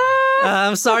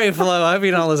 I'm sorry, Flo. I hope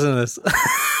you don't listen to this.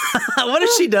 What if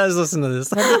she does listen to this?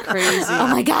 That'd be crazy. Oh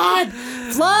my God,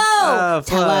 Flo!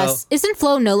 Tell us, isn't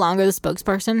Flo no longer the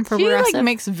spokesperson for Progressive? She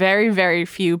makes very, very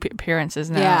few appearances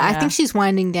now. Yeah, I think she's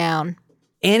winding down.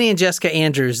 Annie and Jessica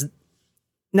Andrews.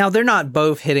 Now, they're not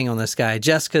both hitting on this guy.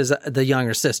 Jessica's the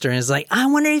younger sister and is like, I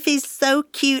wonder if he's so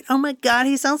cute. Oh my God,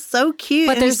 he sounds so cute.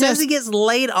 But he says he gets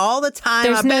laid all the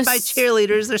time. I bet by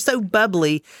cheerleaders. They're so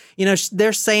bubbly. You know,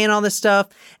 they're saying all this stuff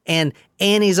and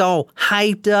Annie's all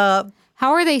hyped up.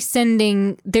 How are they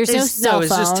sending? There's no cell phones.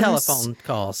 No, it's just telephone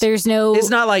calls. There's no. It's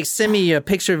not like send me a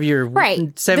picture of your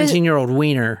 17-year-old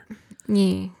wiener.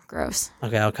 Yeah, gross.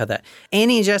 Okay, I'll cut that.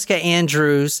 Annie and Jessica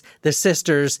Andrews, the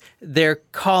sisters, they're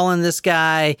calling this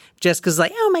guy. Jessica's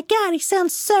like, oh my God, he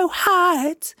sounds so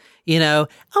hot. You know,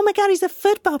 oh my God, he's a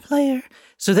football player.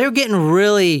 So they're getting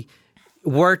really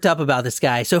worked up about this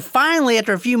guy. So finally,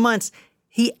 after a few months,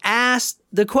 he asked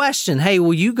the question, hey,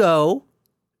 will you go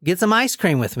get some ice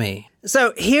cream with me?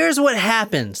 So here's what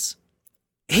happens.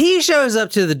 He shows up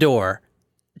to the door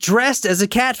dressed as a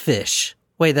catfish.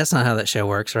 Wait, that's not how that show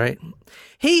works, right?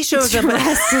 He shows up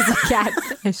dressed as a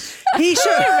catfish.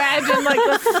 Imagine like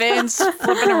the fins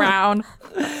flipping around.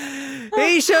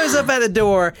 He shows up at the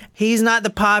door. He's not the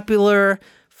popular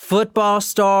football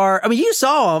star. I mean, you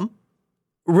saw him.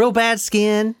 Real bad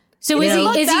skin. So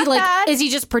is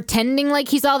he just pretending like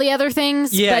he's all the other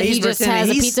things? Yeah, but he just has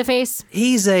a pizza face?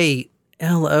 He's a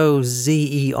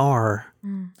lozer.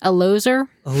 A loser?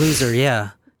 A loser, yeah.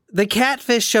 The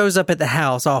catfish shows up at the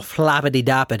house all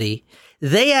floppity-doppity.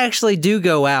 They actually do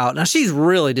go out. Now, she's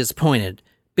really disappointed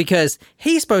because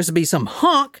he's supposed to be some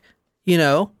hunk, you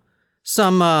know,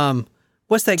 some,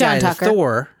 what's that John guy? Tucker.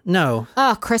 Thor? No.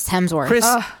 Oh, Chris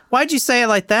Hemsworth. Why'd you say it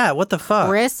like that? What the fuck?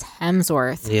 Chris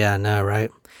Hemsworth. Yeah, I know,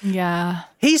 right? Yeah.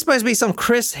 He's supposed to be some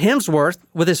Chris Hemsworth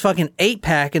with his fucking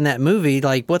 8-pack in that movie.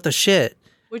 Like, what the shit?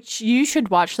 Which you should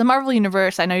watch. The Marvel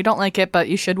Universe. I know you don't like it, but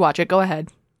you should watch it. Go ahead.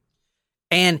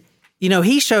 And, you know,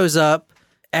 he shows up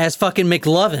as fucking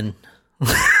McLovin.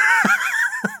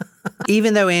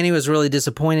 Even though Annie was really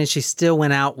disappointed, she still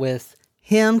went out with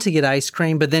him to get ice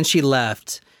cream, but then she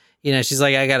left. You know, she's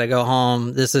like, I gotta go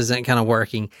home. This isn't kind of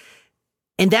working.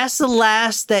 And that's the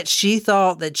last that she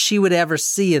thought that she would ever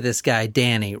see of this guy,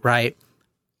 Danny, right?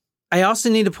 I also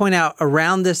need to point out,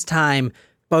 around this time,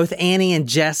 both Annie and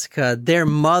Jessica, their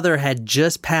mother had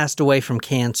just passed away from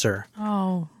cancer.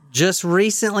 Oh. Just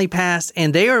recently passed,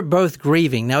 and they are both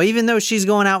grieving. Now, even though she's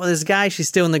going out with this guy, she's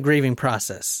still in the grieving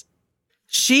process.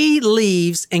 She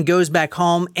leaves and goes back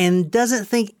home and doesn't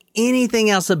think anything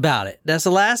else about it. That's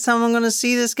the last time I'm going to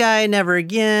see this guy, never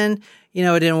again. You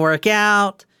know, it didn't work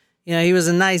out. You know, he was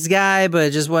a nice guy, but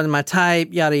it just wasn't my type,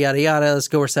 yada, yada, yada. Let's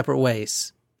go our separate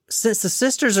ways. Since the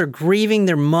sisters are grieving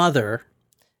their mother,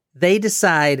 they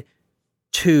decide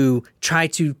to try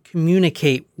to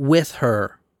communicate with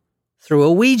her through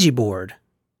a Ouija board.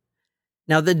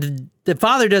 Now, the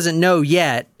father doesn't know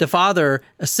yet. The father,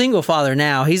 a single father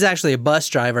now, he's actually a bus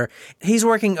driver. He's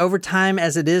working overtime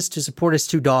as it is to support his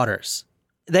 2 daughters.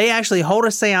 They actually hold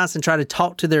a seance and try to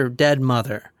talk to their dead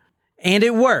mother. And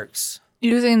it works.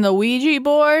 Using the Ouija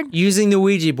board? Using the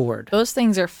Ouija board. Those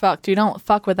things are fucked. You don't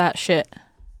fuck with that shit.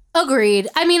 Agreed.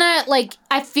 I mean,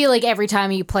 I feel like every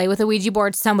time you play with a Ouija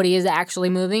board, somebody is actually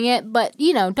moving it, but,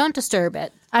 you know, don't disturb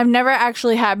it. I've never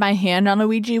actually had my hand on a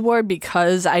Ouija board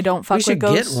because I don't fuck with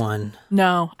ghosts. We should get one.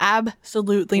 No,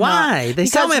 absolutely not. Why? They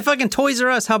sell them at fucking Toys R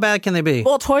Us. How bad can they be?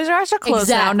 Well, Toys R Us are closed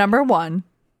now, number 1.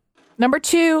 Number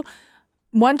 2,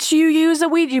 once you use a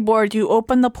Ouija board, you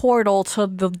open the portal to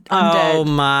the undead. Oh,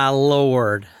 my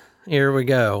Lord. Here we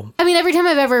go. I mean, every time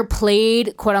I've ever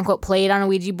played, quote unquote, played on a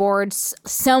Ouija board,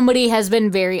 somebody has been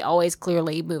very always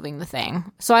clearly moving the thing.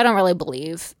 So I don't really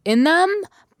believe in them,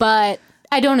 but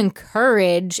I don't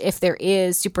encourage, if there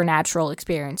is supernatural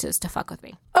experiences, to fuck with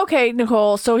me. Okay,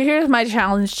 Nicole, so here's my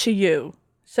challenge to you.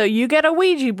 So you get a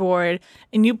Ouija board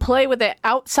and you play with it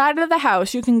outside of the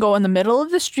house. You can go in the middle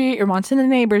of the street or once in the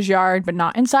neighbor's yard, but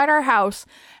not inside our house.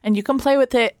 And you can play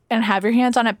with it and have your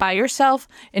hands on it by yourself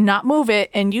and not move it.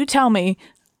 And you tell me.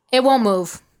 It won't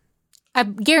move. I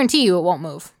guarantee you it won't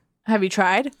move. Have you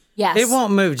tried? Yes. It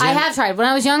won't move, Jen. I have tried. When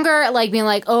I was younger, like being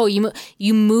like, oh,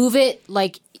 you move it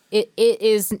like it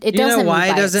doesn't move. You know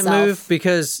why it doesn't itself. move?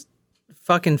 Because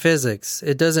fucking physics.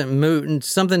 It doesn't move.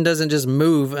 Something doesn't just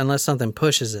move unless something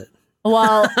pushes it.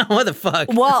 Well, What the fuck?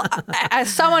 well,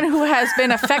 as someone who has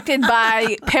been affected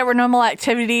by paranormal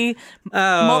activity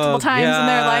multiple times in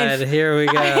their life, Here we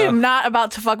go. I am not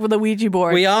about to fuck with a Ouija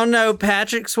board. We all know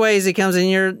Patrick Swayze comes in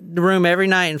your room every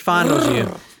night and fondles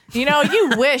you. You know,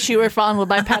 you wish you were fondled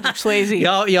by Patrick Swayze.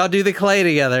 Y'all do the clay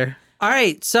together. All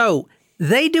right, so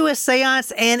they do a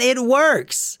seance and it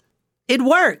works. It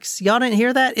works. Y'all didn't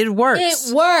hear that? It works.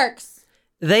 It works.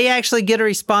 They actually get a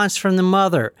response from the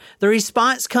mother. The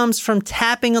response comes from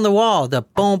tapping on the wall, the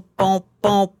boom, boom,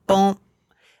 boom, boom.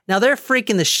 Now they're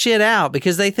freaking the shit out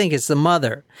because they think it's the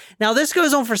mother. Now this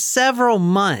goes on for several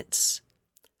months.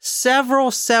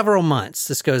 Several months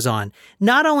this goes on.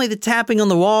 Not only the tapping on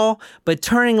the wall, but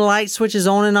turning light switches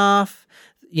on and off.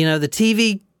 You know, the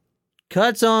TV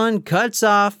cuts on, cuts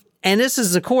off. And this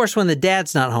is, of course, when the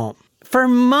dad's not home. For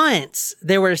months,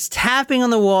 there was tapping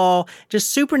on the wall, just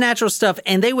supernatural stuff,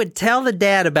 and they would tell the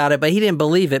dad about it, but he didn't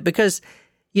believe it because,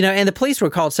 you know, and the police were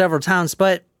called several times,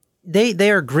 but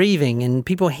they are grieving and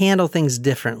people handle things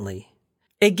differently.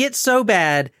 It gets so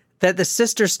bad that the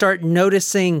sisters start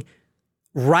noticing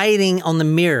writing on the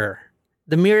mirror.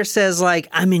 The mirror says, like,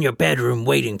 I'm in your bedroom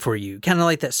waiting for you, kind of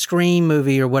like that Scream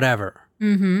movie or whatever.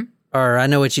 Mm-hmm. Or I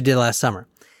Know What You Did Last Summer.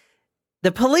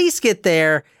 The police get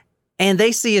there, and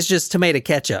they see it's just tomato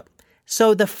ketchup.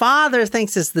 So the father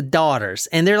thinks it's the daughters.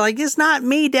 And they're like, it's not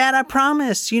me, Dad, I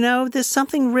promise. You know, there's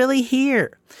something really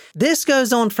here. This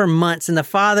goes on for months, and the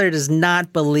father does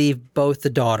not believe both the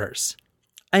daughters.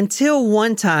 Until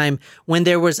one time when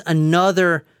there was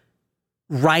another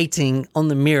writing on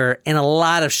the mirror, and a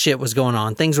lot of shit was going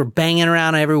on. Things were banging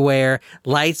around everywhere,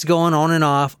 lights going on and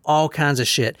off, all kinds of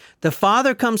shit. The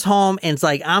father comes home and it's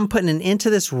like, I'm putting an end to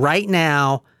this right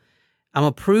now. I'm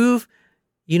going to prove,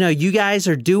 you know, you guys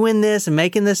are doing this and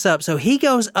making this up. So he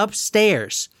goes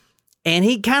upstairs and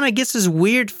he kind of gets this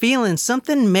weird feeling.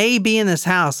 Something may be in this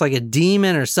house, like a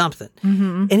demon or something.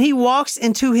 Mm-hmm. And he walks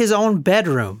into his own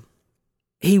bedroom.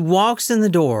 He walks in the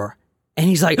door and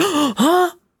he's like,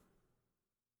 huh?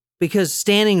 Because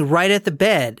standing right at the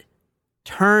bed,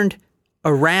 turned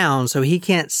around so he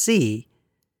can't see,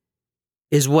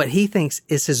 is what he thinks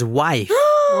is his wife.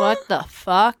 What the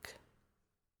fuck?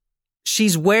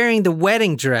 She's wearing the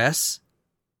wedding dress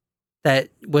that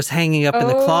was hanging up in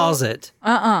the closet.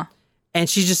 And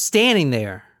she's just standing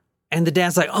there. And the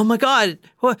dad's like, oh my God,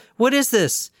 what is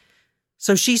this?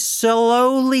 So she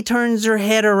slowly turns her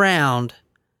head around.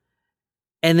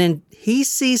 And then he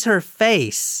sees her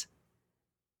face.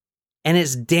 And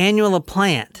it's Daniel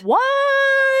LaPlante.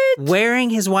 What? Wearing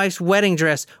his wife's wedding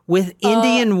dress with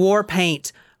Indian war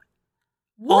paint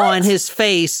on his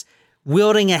face,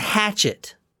 wielding a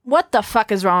hatchet. What the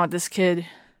fuck is wrong with this kid?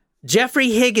 Jeffrey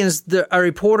Higgins, a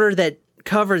reporter that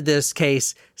covered this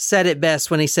case, said it best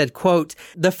when he said, quote,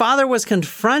 the father was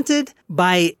confronted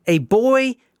by a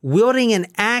boy wielding an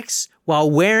axe while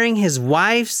wearing his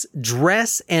wife's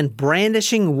dress and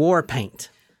brandishing war paint.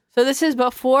 So this is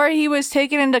before he was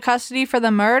taken into custody for the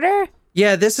murder?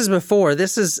 Yeah, this is before.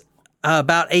 This is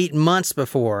about 8 months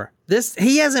before.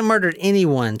 He hasn't murdered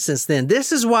anyone since then.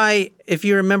 This is why, if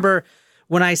you remember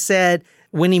when I said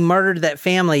when he murdered that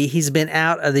family, he's been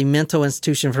out of the mental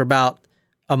institution for about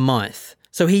a month.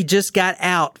 So he just got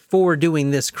out for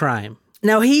doing this crime.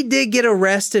 Now, he did get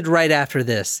arrested right after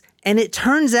this. And it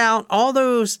turns out all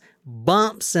those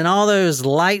bumps and all those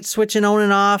lights switching on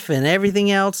and off and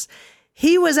everything else,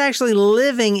 he was actually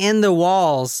living in the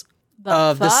walls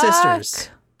of the sisters.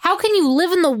 How can you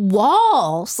live in the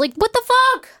walls? Like, what the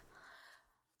fuck?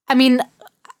 I mean,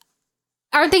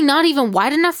 aren't they not even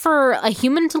wide enough for a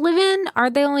human to live in?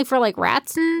 Aren't they only for, like,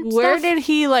 rats and Where stuff? did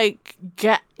he, like,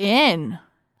 get in?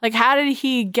 Like, how did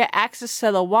he get access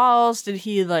to the walls? Did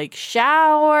he, like,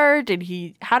 shower?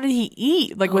 How did he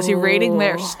eat? Like, was he raiding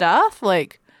their stuff?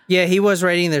 Like, Yeah, he was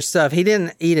raiding their stuff. He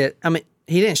didn't eat it. I mean,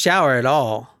 he didn't shower at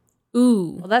all.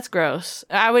 Ooh. well, that's gross.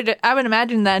 I would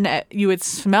imagine then you would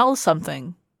smell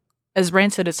something as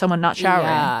rancid as someone not showering.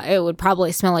 Yeah, it would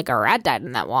probably smell like a rat died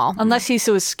in that wall. Unless he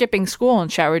was skipping school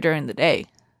and showered during the day.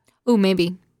 Ooh,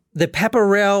 maybe. The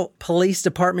Pepperell Police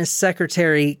Department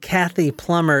Secretary, Kathy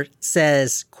Plummer,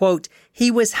 says, quote,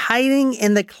 he was hiding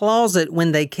in the closet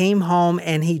when they came home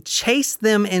and he chased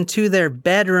them into their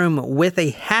bedroom with a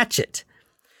hatchet.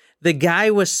 The guy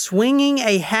was swinging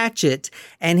a hatchet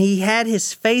and he had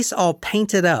his face all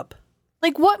painted up.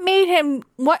 Like, what made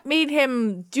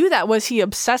him do that? Was he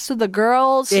obsessed with the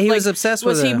girls? Yeah, he was obsessed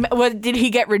with them. Did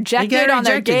he get rejected on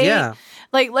their date? Yeah.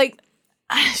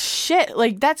 Shit,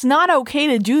 like, that's not okay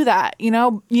to do that, you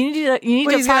know? You need to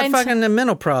He's find... got fucking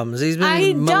mental problems. He's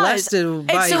been molested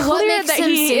by... So What clear makes that him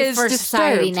he safe is for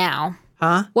society disturbed. now?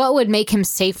 Huh? What would make him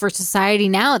safe for society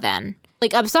now, then?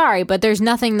 Like, I'm sorry, but there's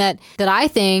nothing that I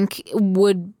think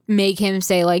would make him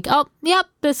say, like, oh, yep,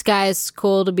 this guy's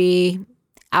cool to be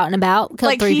out and about.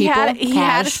 Killed 3 people.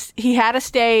 He had to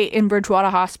stay in Bridgewater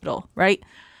Hospital, right?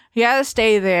 He had to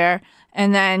stay there,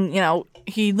 and then,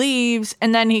 he leaves,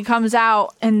 and then he comes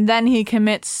out, and then he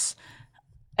commits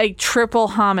a triple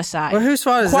homicide. Well, whose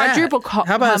fault is Quadruple that?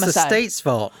 How about homicide. it's the state's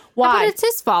fault? Why? But it's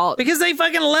his fault. Because they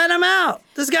fucking let him out.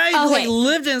 This guy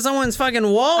lived in someone's fucking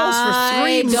walls for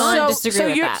 3 months. I don't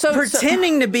disagree with that.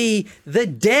 Pretending to be the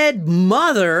dead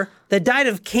mother that died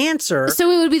of cancer. So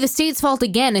it would be the state's fault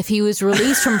again if he was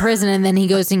released from prison and then he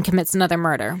goes and commits another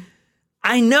murder.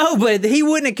 I know, but he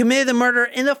wouldn't have committed the murder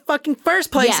in the fucking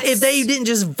first place if they didn't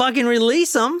just fucking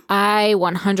release him. I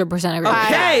 100% agree with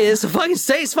that. Okay, it's the fucking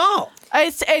state's fault.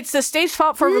 It's the state's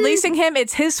fault for releasing him.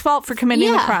 It's his fault for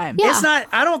committing the crime. Yeah. It's not.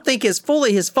 I don't think it's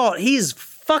fully his fault. He's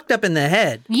fucked up in the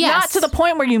head. Yes. Not to the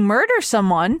point where you murder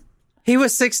someone. He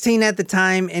was 16 at the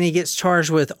time, and he gets charged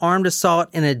with armed assault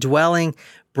in a dwelling,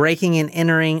 breaking and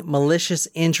entering, malicious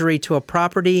injury to a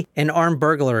property, and armed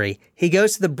burglary. He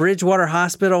goes to the Bridgewater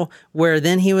Hospital, where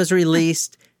then he was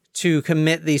released to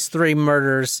commit these 3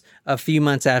 murders a few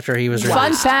months after he was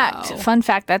released. Fun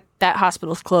fact that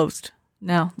hospital's closed.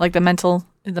 No, like the mental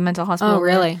hospital. Oh,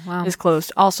 really? Wow. Is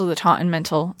closed. Also, the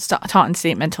Taunton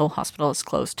State Mental Hospital is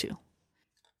closed too.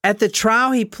 At the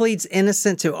trial, he pleads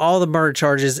innocent to all the murder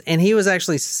charges, and he was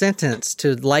actually sentenced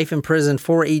to life in prison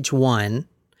for each one.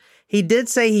 He did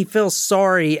say he feels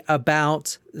sorry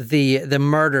about the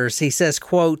murders. He says,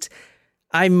 quote,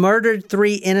 "I murdered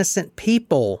 3 innocent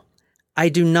people. I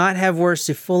do not have words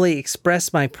to fully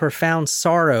express my profound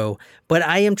sorrow, but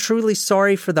I am truly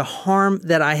sorry for the harm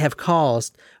that I have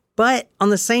caused." But on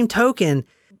the same token,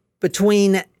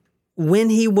 between when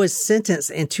he was sentenced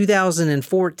in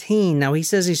 2014, now he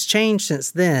says he's changed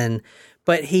since then,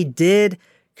 but he did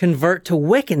convert to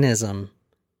Wiccanism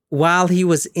while he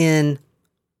was in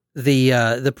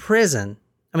the prison.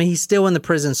 I mean, he's still in the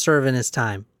prison serving his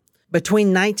time.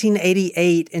 Between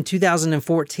 1988 and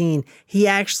 2014, he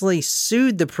actually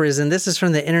sued the prison. This is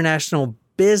from the International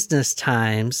Business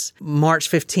Times, March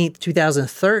 15th,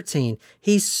 2013.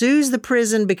 He sues the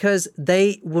prison because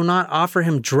they will not offer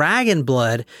him dragon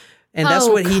blood, and that's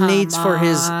what he needs for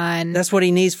his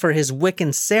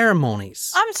Wiccan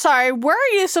ceremonies. I'm sorry, where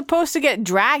are you supposed to get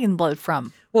dragon blood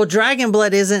from? Well, dragon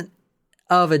blood isn't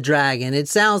of a dragon. It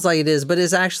sounds like it is, but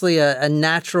it's actually a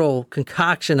natural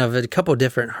concoction of a couple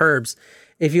different herbs.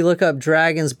 If you look up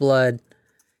dragon's blood,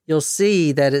 you'll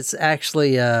see that it's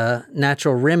actually a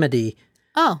natural remedy.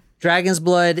 Oh. Dragon's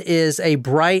blood is a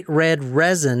bright red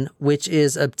resin which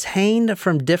is obtained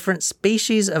from different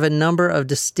species of a number of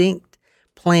distinct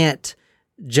plant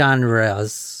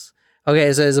genres.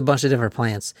 Okay, so there's a bunch of different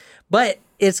plants. But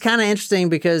it's kind of interesting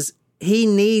because he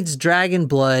needs dragon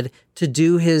blood to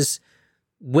do his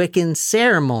Wiccan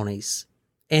ceremonies,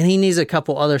 and he needs a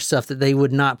couple other stuff that they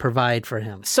would not provide for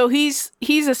him. So he's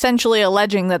essentially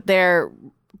alleging that they're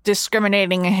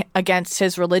discriminating against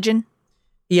his religion?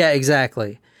 Yeah,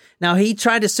 exactly. Now, he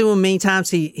tried to sue him many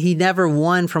times. He never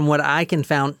won from what I can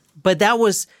found, but that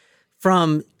was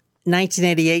from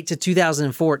 1988 to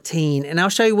 2014, and I'll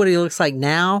show you what he looks like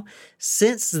now.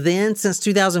 Since then, since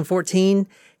 2014,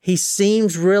 he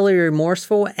seems really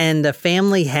remorseful, and the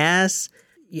family has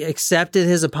accepted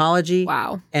his apology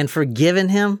and forgiven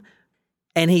him.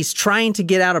 And he's trying to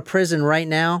get out of prison right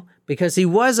now because he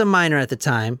was a minor at the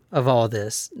time of all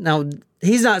this. Now,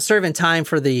 he's not serving time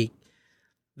for the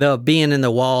being in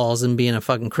the walls and being a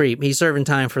fucking creep. He's serving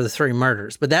time for the 3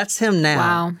 murders. But that's him now.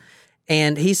 Wow.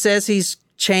 And he says he's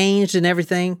changed and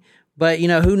everything. But,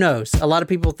 who knows? A lot of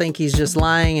people think he's just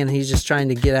lying and he's just trying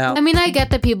to get out. I mean, I get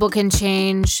that people can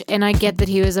change, and I get that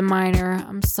he was a minor.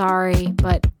 I'm sorry,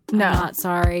 but no. I'm not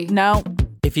sorry. No.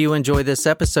 If you enjoyed this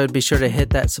episode, be sure to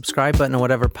hit that subscribe button on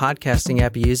whatever podcasting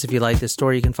app you use. If you like this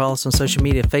story, you can follow us on social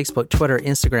media, Facebook, Twitter,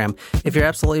 Instagram. If you're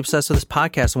absolutely obsessed with this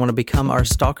podcast and want to become our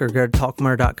stalker, go to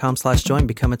talkmurder.com/join,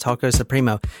 become a Taco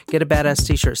Supremo. Get a badass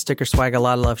t-shirt, sticker, swag, a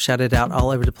lot of love, shout it out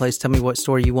all over the place. Tell me what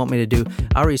story you want me to do.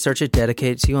 I'll research it,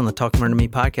 dedicate it to you on the Talk Murder Me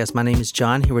podcast. My name is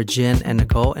John, here with Jen and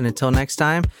Nicole. And until next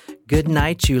time, good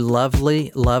night, you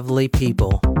lovely, lovely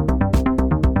people.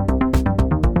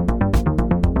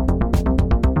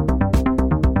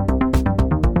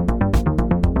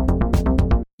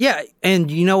 Yeah,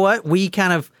 and you know what? We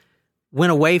kind of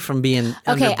went away from being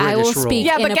under British I will rule. speak.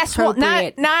 Yeah, but guess what?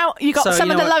 Now you got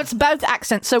some of the loves both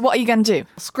accents. So what are you going to do?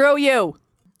 Screw you.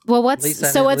 Well, what's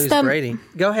Brady.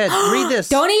 Go ahead, read this.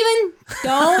 Don't even.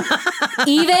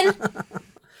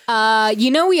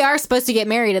 We are supposed to get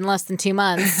married in less than 2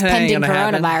 months, pending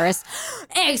coronavirus.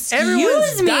 Excuse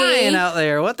Everyone's me. dying out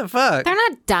there. What the fuck? They're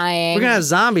not dying. We're gonna have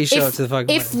zombies show up to the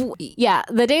fucking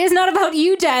the day is not about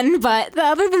you, Jen, but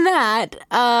other than that,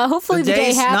 hopefully the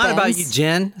day happens. It's not about you,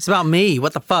 Jen. It's about me.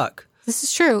 What the fuck? This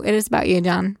is true. It is about you,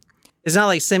 John. It's not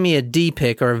like send me a D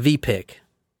pic or a V pic.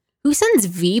 Who sends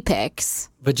V pics?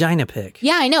 Vagina pic.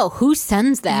 Yeah, I know. Who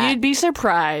sends that? You'd be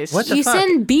surprised. What the you fuck?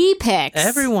 send B pics.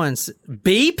 Everyone's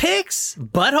B pics?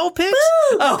 Butthole pics?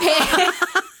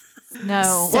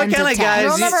 No. What kind of guys?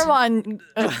 Rule number one,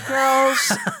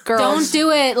 girls. Don't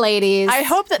do it, ladies. I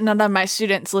hope that none of my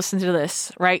students listen to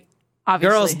this, right?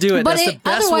 Obviously. Girls do it. But That's the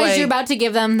best otherwise, way. you're about to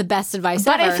give them the best advice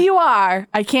But ever. if you are,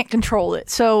 I can't control it.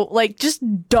 So, just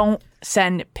don't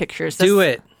send pictures. Do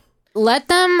it. Let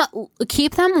them,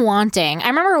 keep them wanting. I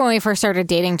remember when we first started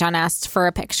dating, John asked for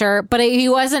a picture, but he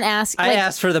wasn't asking. I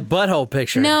asked for the butthole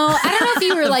picture. No, I don't know if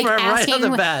you were Right off the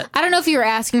asking. bat. I don't know if you were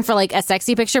asking for a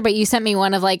sexy picture, but you sent me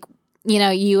one of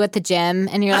you at the gym,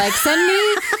 and you're like, send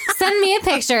me a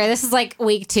picture. This is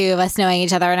week 2 of us knowing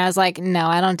each other, and I was like, no,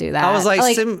 I don't do that. I was like,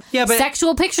 but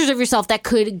sexual pictures of yourself that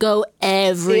could go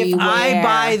everywhere. if I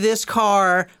buy this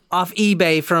car off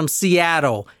eBay from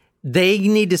Seattle, they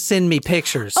need to send me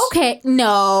pictures. Okay,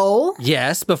 no.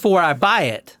 Yes, before I buy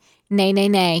it. Nay.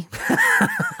 nay.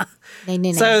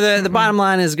 So the bottom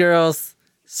line is, girls,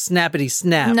 snappity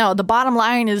snap. No, the bottom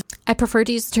line is I prefer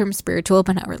to use the term spiritual,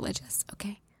 but not religious.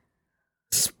 Okay.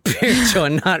 Spiritual,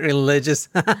 not religious.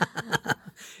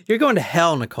 You're going to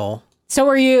hell, Nicole. So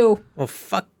are you. Well,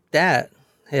 fuck that.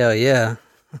 Hell yeah.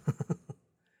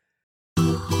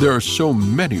 There are so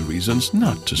many reasons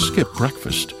not to skip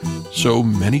breakfast. So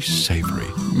many savory,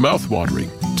 mouth-watering,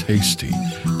 tasty,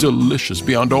 delicious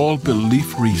beyond all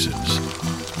belief reasons.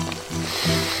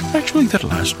 Actually, that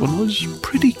last one was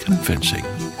pretty convincing.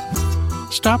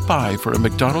 Stop by for a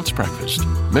McDonald's breakfast.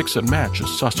 Mix and match a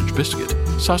sausage biscuit,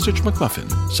 sausage McMuffin,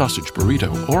 sausage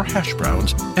burrito, or hash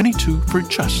browns, any 2 for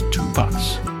just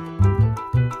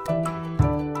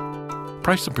 $2.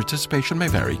 Price and participation may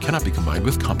vary, cannot be combined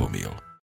with combo meal.